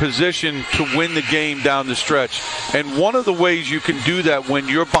yourself in a position to win the game down the stretch. And one of the ways you can do that when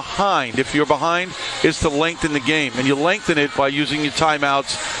you're behind, if you're behind, is to lengthen the game. And you lengthen it by using your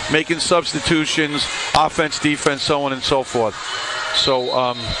timeouts, making substitutions, offense, defense, so on and so forth. So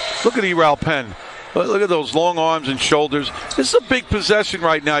look at Eral Penn. Look at those long arms and shoulders. This is a big possession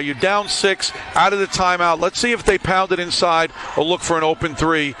right now. You're down 6, out of the timeout. Let's see if they pound it inside or look for an open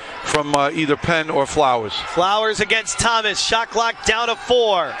 3 from either Penn or Flowers. Flowers against Thomas. Shot clock down to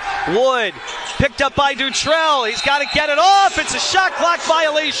 4. Wood picked up by Dutrell. He's got to get it off. It's a shot clock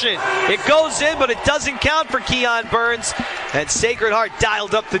violation. It goes in, but it doesn't count for Keon Burns. And Sacred Heart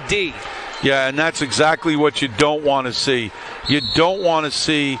dialed up the D. Yeah, and that's exactly what you don't want to see. You don't want to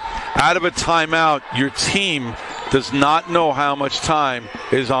see, out of a timeout, your team does not know how much time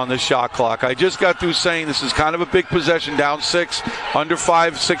is on the shot clock. I just got through saying this is kind of a big possession, down 6, under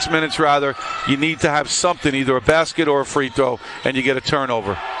 6 minutes rather. You need to have something, either a basket or a free throw, and you get a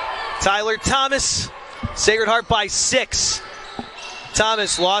turnover. Tyler Thomas, Sacred Heart by 6.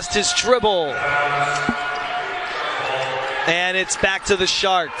 Thomas lost his dribble. And it's back to the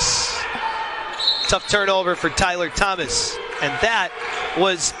Sharks. Tough turnover for Tyler Thomas. And that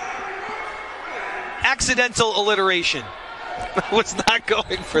was accidental alliteration. I was not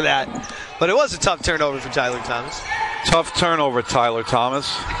going for that. But it was a tough turnover for Tyler Thomas. Tough turnover, Tyler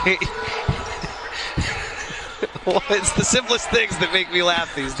Thomas. Well, it's the simplest things that make me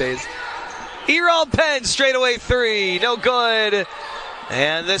laugh these days. Eral Penn, straightaway 3. No good.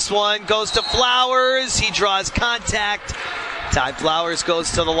 And this one goes to Flowers. He draws contact. Ty Flowers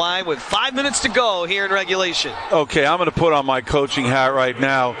goes to the line with 5 minutes to go here in regulation. Okay, I'm going to put on my coaching hat right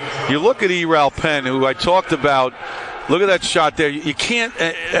now. You look at Eral Penn, who I talked about. Look at that shot there. You can't.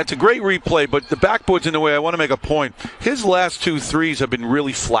 That's a great replay, but the backboard's in the way. I want to make a point. His last 2 threes have been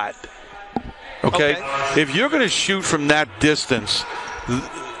really flat. Okay? If you're going to shoot from that distance,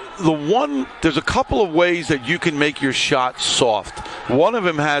 there's a couple of ways that you can make your shot soft. One of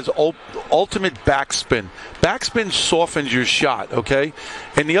them has ultimate backspin. Backspin softens your shot, okay?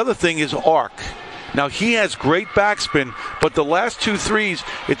 And the other thing is arc. Now, he has great backspin, but the last 2 threes,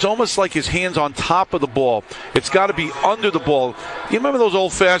 it's almost like his hand's on top of the ball. It's got to be under the ball. You remember those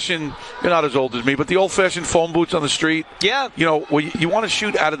old-fashioned, you're not as old as me, but the old-fashioned phone booths on the street? Yeah. Well, you want to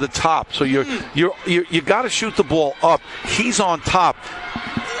shoot out of the top, so you got to shoot the ball up. He's on top.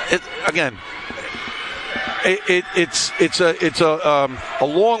 It's a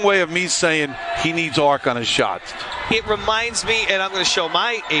long way of me saying he needs arc on his shots. It reminds me, and I'm going to show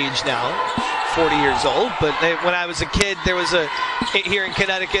my age now, 40 years old, but when I was a kid, there was here in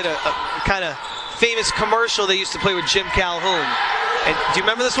Connecticut, a kind of famous commercial they used to play with Jim Calhoun. And do you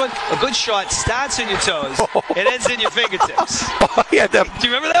remember this one? A good shot starts in your toes and ends in your fingertips. Yeah, do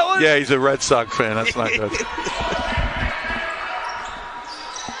you remember that one? Yeah, he's a Red Sox fan. That's not good.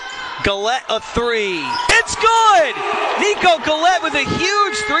 Gillette a 3. It's good! Nico Gillette with a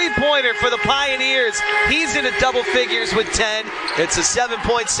huge three-pointer for the Pioneers. He's into double figures with 10. It's a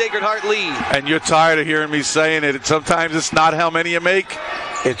 7-point Sacred Heart lead. And you're tired of hearing me saying it. Sometimes it's not how many you make.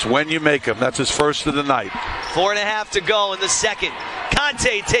 It's when you make them. That's his first of the night. 4.5 to go in the second.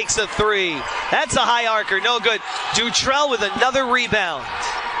 Conte takes a 3. That's a high arcer. No good. Dutrell with another rebound.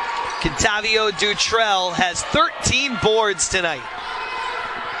 Contavio Dutrell has 13 boards tonight.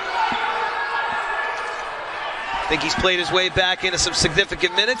 Think he's played his way back into some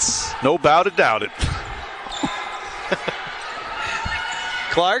significant minutes? No doubt about it.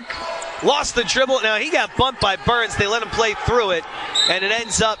 Clark lost the dribble. Now he got bumped by Burns. They let him play through it, and it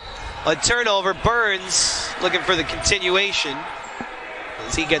ends up a turnover. Burns looking for the continuation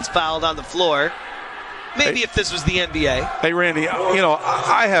as he gets fouled on the floor. Maybe if this was the NBA. Hey, Randy,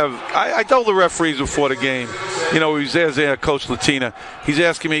 I told the referees before the game, he's there, Coach Latina. He's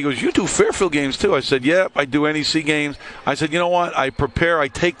asking me, he goes, you do Fairfield games too? I said, yeah, I do NEC games. I said, you know what? I prepare, I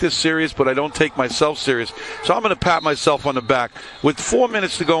take this serious, but I don't take myself serious. So I'm going to pat myself on the back. With 4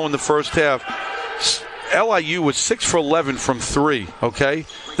 minutes to go in the first half, LIU was 6 for 11 from 3, okay?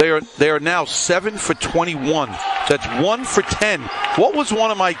 They are now 7 for 21. That's 1 for 10. What was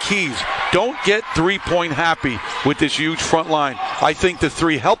one of my keys? Don't get three-point happy with this huge front line. I think the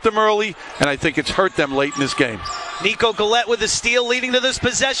 3 helped them early, and I think it's hurt them late in this game. Nico Gillette with a steal leading to this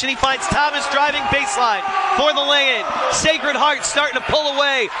possession. He finds Thomas driving baseline for the lay-in. Sacred Heart starting to pull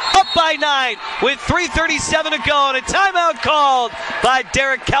away. Up by 9 with 3:37 to go, and a timeout called by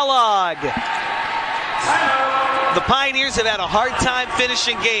Derek Kellogg. The Pioneers have had a hard time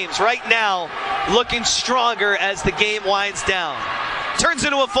finishing games. Right now, looking stronger as the game winds down. Turns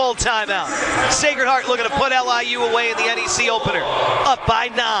into a full timeout. Sacred Heart looking to put LIU away in the NEC opener. Up by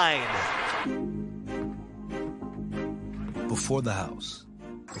 9. Before the house,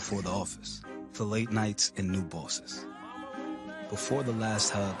 before the office, for late nights and new bosses. Before the last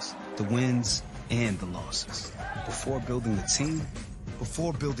hugs, the wins and the losses. Before building the team,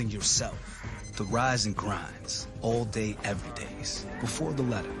 before building yourself. The rise and grinds, all day, every days. Before the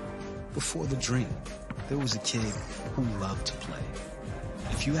letter, before the dream, there was a kid who loved to play.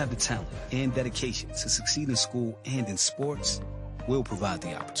 If you have the talent and dedication to succeed in school and in sports, we'll provide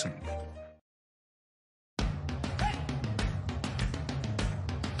the opportunity.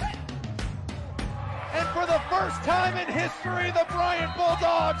 And for the first time in history, the Bryant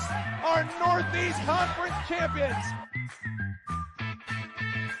Bulldogs are Northeast Conference champions.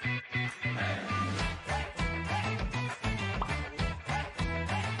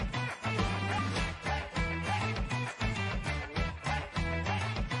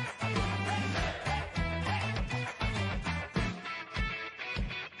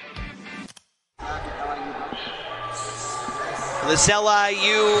 This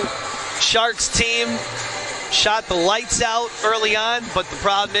LIU Sharks team shot the lights out early on, but the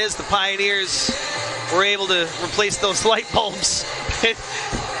problem is the Pioneers were able to replace those light bulbs.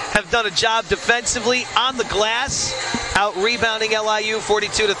 Have done a job defensively on the glass, out rebounding LIU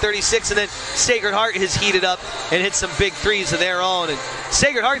 42-36, and then Sacred Heart has heated up and hit some big threes of their own. And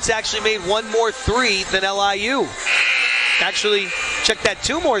Sacred Heart's actually made 1 more 3 than LIU. Actually, check that,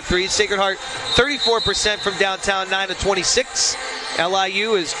 2 more threes. Sacred Heart 34% from downtown, 9 of 26.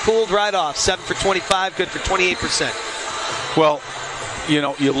 LIU is cooled right off, 7 for 25, good for 28%. Well,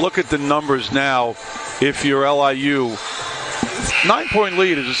 you look at the numbers now. If you're LIU, 9-point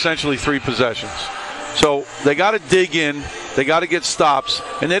lead is essentially 3 possessions. So they got to dig in, they got to get stops,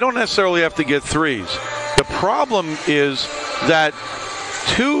 and they don't necessarily have to get 3s. The problem is that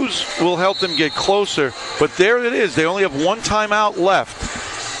 2s will help them get closer, but there it is. They only have 1 timeout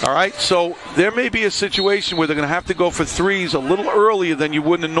left. All right, so there may be a situation where they're going to have to go for 3s a little earlier than you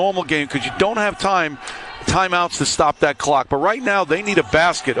would in a normal game because you don't have timeouts to stop that clock. But right now they need a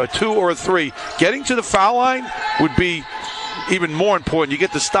basket, a 2 or a 3. Getting to the foul line would be even more important. You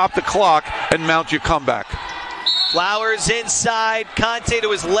get to stop the clock and mount your comeback. Flowers inside. Conte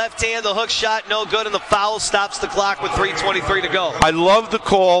to his left hand. The hook shot no good, and the foul stops the clock with 3:23 to go. I love the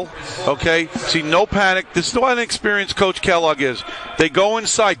call. Okay, see, no panic. This is what an experienced Coach Kellogg is. They go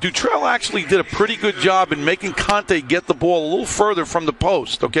inside. Dutrell actually did a pretty good job in making Conte get the ball a little further from the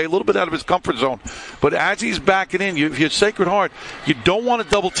post. Okay, a little bit out of his comfort zone. But as he's backing in, if you're Sacred Heart, you don't want to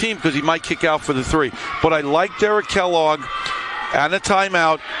double team because he might kick out for the 3. But I like Derek Kellogg and a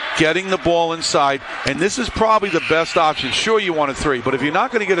timeout, getting the ball inside, and this is probably the best option. Sure, you want a 3, but if you're not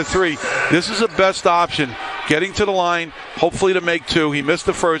going to get a 3, this is the best option. Getting to the line, hopefully to make 2. He missed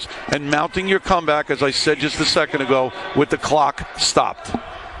the first, and mounting your comeback, as I said just a second ago, with the clock stopped.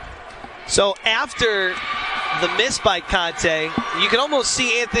 So after the miss by Conte, you can almost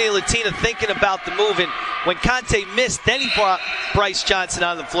see Anthony Latina thinking about the move, and when Conte missed, then he brought Bryce Johnson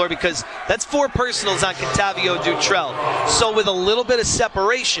on the floor because that's 4 personals on Contavio Dutrell. So with a little bit of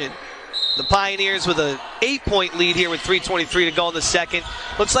separation, the Pioneers with an 8-point lead here with 3:23 to go in the second.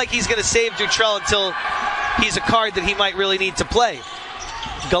 Looks like he's going to save Dutrell until he's a card that he might really need to play.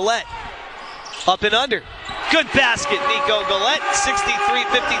 Gillette up and under. Good basket, Nico Gillette,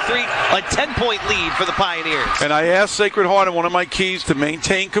 63-53, a 10-point lead for the Pioneers. And I asked Sacred Heart in one of my keys to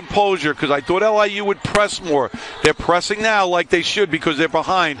maintain composure because I thought LIU would press more. They're pressing now like they should because they're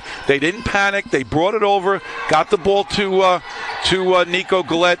behind. They didn't panic. They brought it over, got the ball to Nico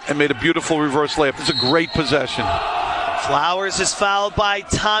Gillette, and made a beautiful reverse layup. It's a great possession. Flowers is fouled by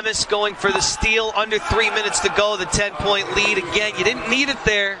Thomas, going for the steal. Under 3 minutes to go, the 10-point lead. Again, you didn't need it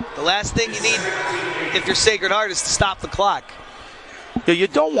there. The last thing you need, if you're Sacred Heart, is to stop the clock. Yeah, you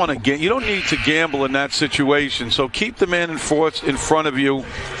don't want to you don't need to gamble in that situation. So keep the man in front of you.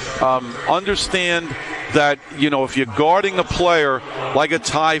 Understand that, if you're guarding a player like a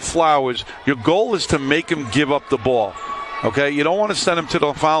Ty Flowers, your goal is to make him give up the ball. Okay, you don't want to send him to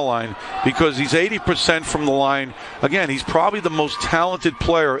the foul line because he's 80% from the line. Again, he's probably the most talented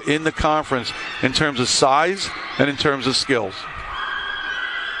player in the conference in terms of size and in terms of skills.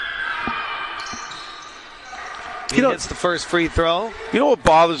 He hits the first free throw. You know what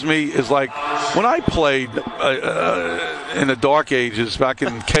bothers me is like when I played in the dark ages, back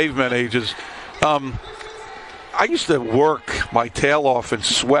in caveman ages, I used to work my tail off and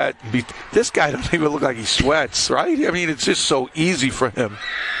sweat. This guy doesn't even look like he sweats, right? I mean, it's just so easy for him.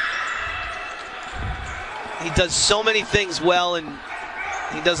 He does so many things well, and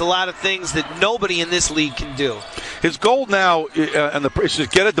he does a lot of things that nobody in this league can do. His goal now is to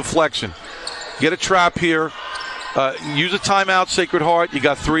get a deflection, get a trap here, use a timeout, Sacred Heart. You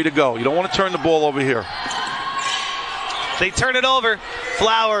got 3 to go. You don't want to turn the ball over here. They turn it over.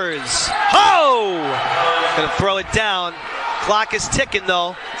 Flowers. Oh! Gonna throw it down. Clock is ticking,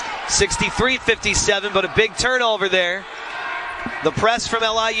 though. 63-57, but a big turnover there. The press from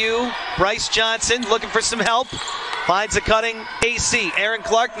LIU. Bryce Johnson looking for some help. Finds a cutting AC. Aaron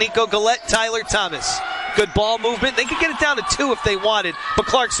Clark, Nico Gillette, Tyler Thomas. Good ball movement. They could get it down to 2 if they wanted, but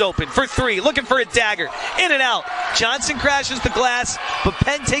Clark's open for 3, looking for a dagger. In and out. Johnson crashes the glass, but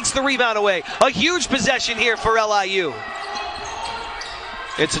Penn takes the rebound away. A huge possession here for LIU.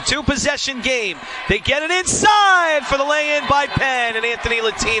 It's a 2-possession game. They get it inside for the lay-in by Penn and Anthony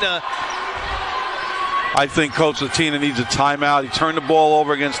Latina. I think Coach Latina needs a timeout. He turned the ball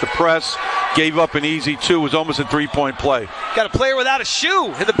over against the press, gave up an easy 2. It was almost a 3-point play. Got a player without a shoe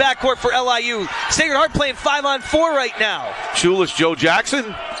in the backcourt for LIU. Sacred Heart playing 5-on-4 right now. Shoeless Joe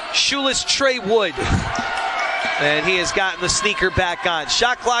Jackson. Shoeless Trey Wood. And he has gotten the sneaker back on.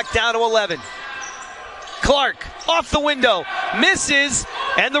 Shot clock down to 11. Clark off the window, misses,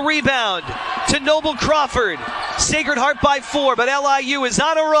 and the rebound to Noble Crawford. Sacred Heart by 4, but LIU is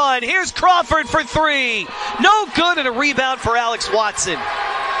on a run. Here's Crawford for 3. No good, and a rebound for Alex Watson.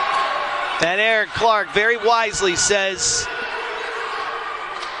 And Aaron Clark very wisely says,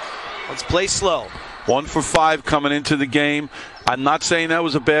 let's play slow. 1 for 5 coming into the game. I'm not saying that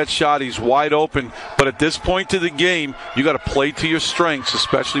was a bad shot. He's wide open. But at this point of the game, you got to play to your strengths,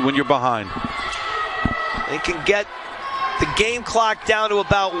 especially when you're behind. They can get the game clock down to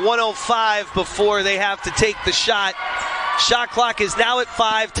about 1:05 before they have to take the shot. Shot clock is now at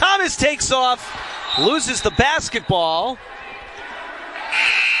 5. Thomas takes off, loses the basketball.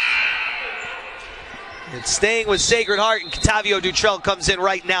 It's staying with Sacred Heart, and Catavio Dutrell comes in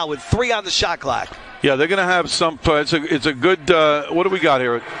right now with 3 on the shot clock. Yeah, they're going to have some. It's a good. What do we got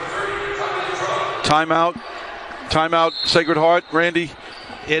here? Timeout. Sacred Heart, Randy.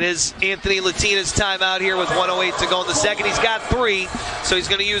 It is Anthony Latina's timeout here with 1:08 to go in the second. He's got 3, so he's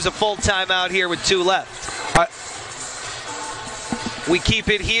going to use a full timeout here with 2 left. We keep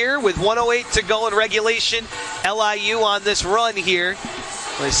it here with 1:08 to go in regulation. LIU on this run here.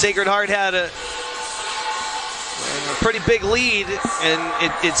 Sacred Heart had a pretty big lead,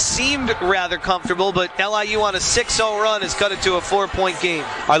 and it seemed rather comfortable, but LIU on a 6-0 run has cut it to a 4-point game.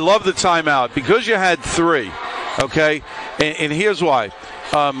 I love the timeout because you had 3, okay? And here's why.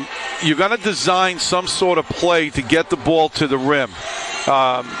 You're going to design some sort of play to get the ball to the rim.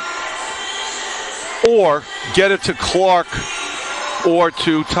 Or get it to Clark or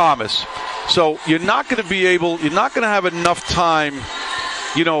to Thomas. So you're not going to have enough time,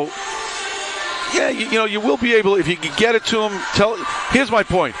 you will be able, if you can get it to him. Here's my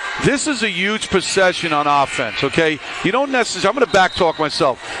point. This is a huge possession on offense, okay? You don't necessarily, I'm going to back talk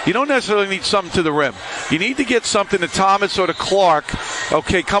myself. You don't necessarily need something to the rim. You need to get something to Thomas or to Clark,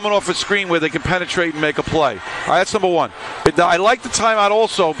 okay, coming off a screen where they can penetrate and make a play. All right, that's number 1. But I like the timeout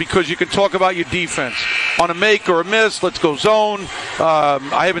also because you can talk about your defense. On a make or a miss, let's go zone.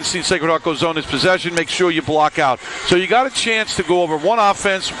 I haven't seen Sacred Heart go zone this possession. Make sure you block out. So you got a chance to go over 1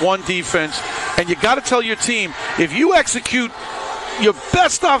 offense, 1 defense, and you got to tell your team, if you execute your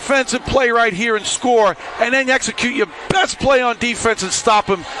best offensive play right here and score, and then execute your best play on defense and stop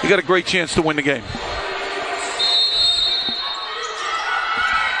them, you got a great chance to win the game.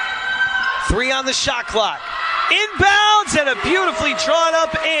 3 on the shot clock. Inbounds and a beautifully drawn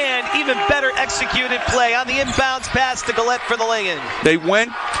up and even better executed play on the inbounds pass to Gillette for the lay-in. They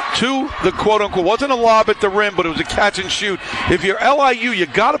went to the quote-unquote, wasn't a lob at the rim, but it was a catch and shoot. If you're LIU, you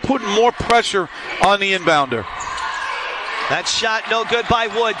got to put more pressure on the inbounder. That shot no good by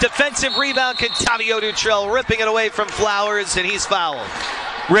Wood. Defensive rebound, Contavio Dutrell ripping it away from Flowers, and he's fouled.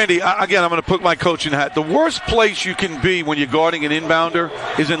 Randy, again, I'm going to put my coaching hat. The worst place you can be when you're guarding an inbounder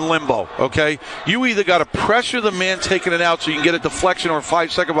is in limbo, okay? You either got to pressure the man taking it out so you can get a deflection or a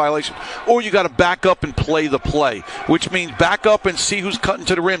 5-second violation, or you got to back up and play the play, which means back up and see who's cutting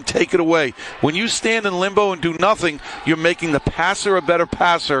to the rim, take it away. When you stand in limbo and do nothing, you're making the passer a better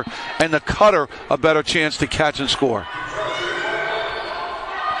passer and the cutter a better chance to catch and score.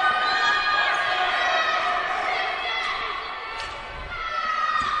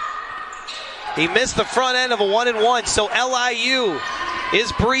 He missed the front end of a 1-and-1, so LIU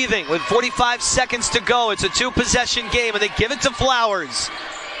is breathing with 45 seconds to go. It's a 2-possession game, and they give it to Flowers.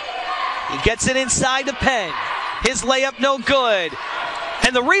 He gets it inside to Penn. His layup no good.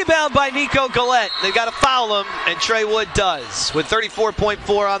 And the rebound by Nico Gillette. They got to foul him, and Trey Wood does with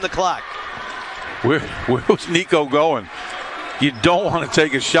 34.4 on the clock. Where's Nico going? You don't want to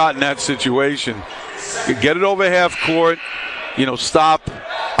take a shot in that situation. You get it over half court, stop.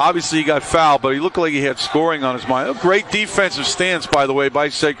 Obviously, he got fouled, but he looked like he had scoring on his mind. A great defensive stance, by the way, by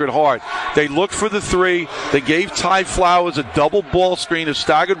Sacred Heart. They looked for the 3. They gave Ty Flowers a double ball screen, a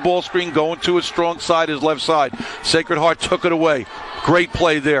staggered ball screen going to his strong side, his left side. Sacred Heart took it away. Great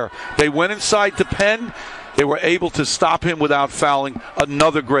play there. They went inside to Penn. They were able to stop him without fouling.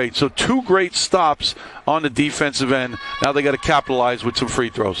 Another great. So 2 great stops on the defensive end. Now they got to capitalize with some free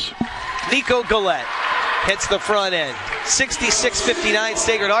throws. Nico Gillette hits the front end. 66-59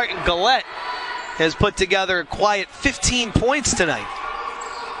 Sacred Heart, and Gillette has put together a quiet 15 points tonight.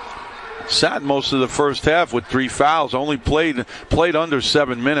 Sat most of the first half with 3 fouls. Only played under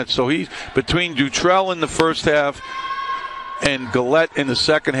 7 minutes. So he's between Dutrell in the first half and Gillette in the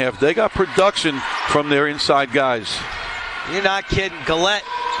second half. They got production from their inside guys. You're not kidding. Gillette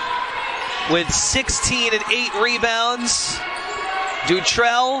with 16 and 8 rebounds.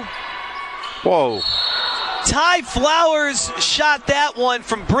 Dutrell. Whoa. Ty Flowers shot that one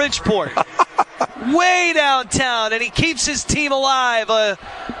from Bridgeport. Way downtown, and he keeps his team alive. A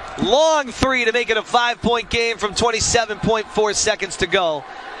long 3 to make it a 5-point game from 27.4 seconds to go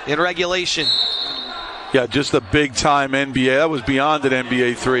in regulation. Yeah, just a big-time NBA. That was beyond an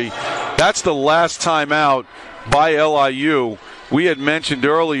NBA 3. That's the last time out by LIU. We had mentioned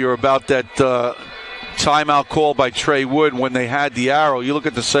earlier about that timeout call by Trey Wood when they had the arrow. You look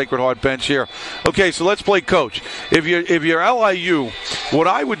at the Sacred Heart bench here. Okay, so let's play coach. If you're LIU, what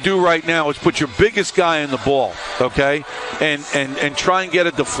I would do right now is put your biggest guy in the ball, okay, and try and get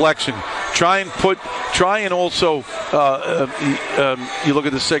a deflection. Try and also you look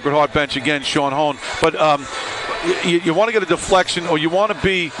at the Sacred Heart bench again, Sean Hone, but you want to get a deflection, or you want to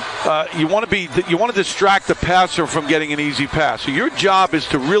distract the passer from getting an easy pass. So your job is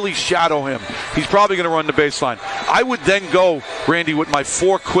to really shadow him. He's probably going to run the baseline. I would then go, Randy, with my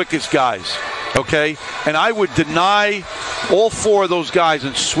 4 quickest guys, okay? And I would deny all 4 of those guys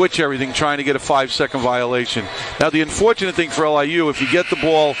and switch everything, trying to get a 5-second violation. Now, the unfortunate thing for LIU, if you get the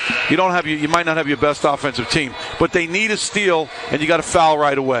ball, you might not have your best offensive team, but they need a steal, and you got to foul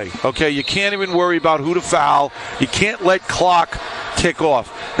right away, okay? You can't even worry about who to foul. You can't let clock tick off.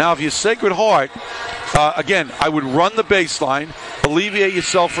 Now, if you're Sacred Heart, again, I would run the baseline, alleviate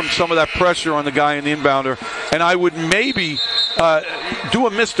yourself from some of that pressure on the guy in the inbounder, and I would maybe do a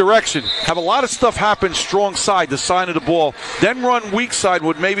misdirection. Have a lot of stuff happen strong side, the side of the ball, then run weak side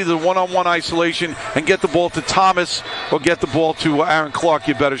with maybe the one-on-one isolation and get the ball to Thomas or get the ball to Aaron Clark,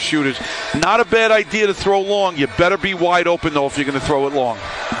 your better shooters. Not a bad idea to throw long. You better be wide open, though, if you're going to throw it long.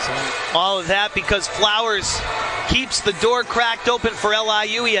 All of that because Flowers keeps the door cracked open for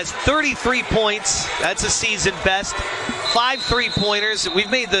LIU. He has 33 points. That's a season best. 5 3-pointers. We've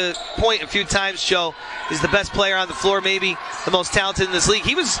made the point a few times, Joe. He's the best player on the floor, maybe the most talented in this league.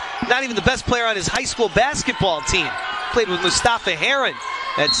 He was not even the best player on his high school basketball team. Played with Mustafa Heron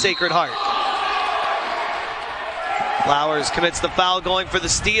at Sacred Heart. Flowers commits the foul, going for the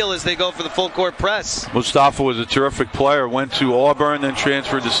steal as they go for the full court press. Mustafa was a terrific player. Went to Auburn, then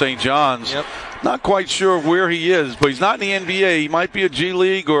transferred to St. John's. Yep. Not quite sure where he is, but he's not in the NBA. He might be a G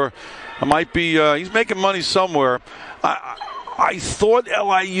League, or it might be he's making money somewhere. I thought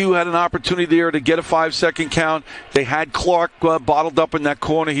LIU had an opportunity there to get a 5-second count. They had Clark bottled up in that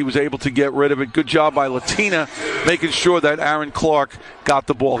corner. He was able to get rid of it. Good job by Latina making sure that Aaron Clark got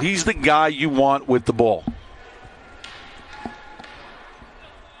the ball. He's the guy you want with the ball.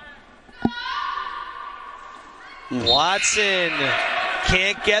 Watson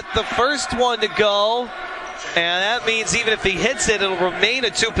can't get the first one to go. And that means even if he hits it, it'll remain a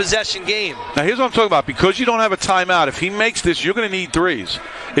 2-possession game. Now, here's what I'm talking about. Because you don't have a timeout, if he makes this, you're going to need threes.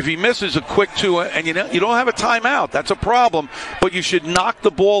 If he misses a quick 2 and you don't have a timeout, that's a problem. But you should knock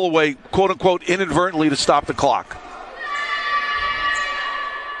the ball away, quote-unquote, inadvertently to stop the clock.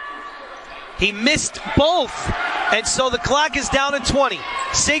 He missed both, and so the clock is down at 20.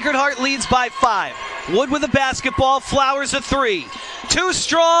 Sacred Heart leads by 5. Wood with a basketball, Flowers a 3. Too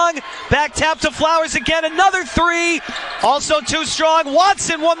strong, back tap to Flowers again, another 3. Also too strong,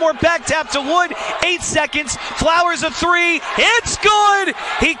 Watson, one more back tap to Wood, 8 seconds, Flowers a 3, it's good!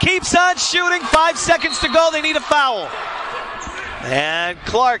 He keeps on shooting, 5 seconds to go, they need a foul. And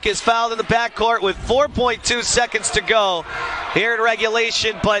Clark is fouled in the backcourt with 4.2 seconds to go here in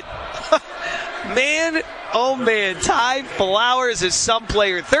regulation, but man, oh man, Ty Flowers is some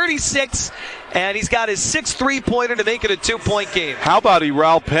player. 36, and he's got his 6th three-pointer to make it a 2-point game. How about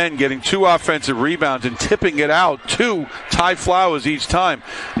Eral Penn getting 2 offensive rebounds and tipping it out to Ty Flowers each time?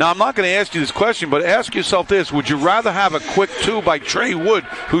 Now, I'm not going to ask you this question, but ask yourself this. Would you rather have a quick 2 by Trey Wood,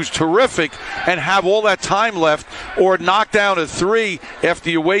 who's terrific, and have all that time left, or knock down a 3 after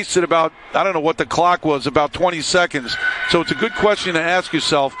you wasted about, I don't know what the clock was, about 20 seconds? So it's a good question to ask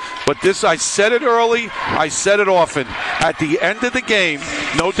yourself. But this, I said it early, I said it often. At the end of the game,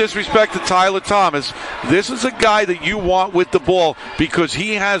 no disrespect to Tyler Thomas, this is a guy that you want with the ball because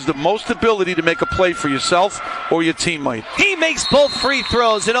he has the most ability to make a play for yourself or your teammate. He makes both free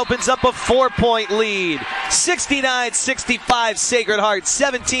throws and opens up a 4-point lead. 69-65 Sacred Heart,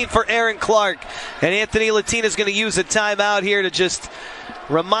 17 for Aaron Clark. And Anthony Latina is going to use a timeout here to just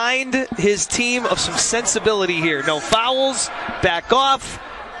remind his team of some sensibility here. No fouls, back off.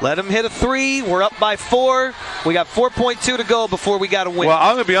 Let him hit a 3. We're up by 4. We got 4.2 to go before we got to win. Well,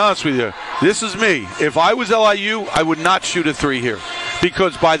 I'm going to be honest with you. This is me. If I was LIU, I would not shoot a 3 here.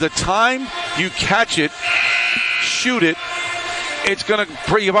 Because by the time you catch it, shoot it, it's going to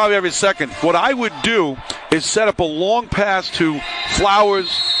probably every second. What I would do is set up a long pass to Flowers,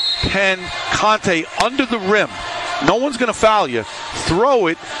 Penn, Conte under the rim. No one's going to foul you. Throw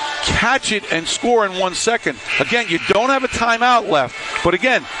it, catch it, and score in 1 second. Again, you don't have a timeout left. But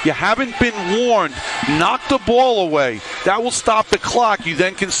again, you haven't been warned. Knock the ball away. That will stop the clock. You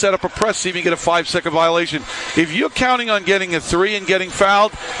then can set up a press, see if you get a 5-second violation. If you're counting on getting a 3 and getting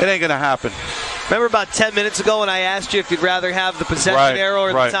fouled, it ain't going to happen. Remember about 10 minutes ago when I asked you if you'd rather have the possession arrow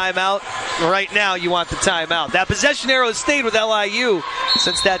or the timeout? Right now, you want the timeout. That possession arrow has stayed with LIU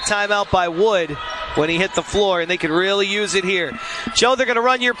since that timeout by Wood when he hit the floor, and they could really use it here. Joe, they're going to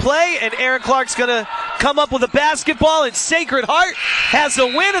run your play, and Aaron Clark's going to come up with a basketball, and Sacred Heart has a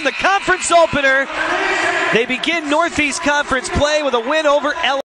win in the conference opener. They begin Northeast Conference play with a win over LIU.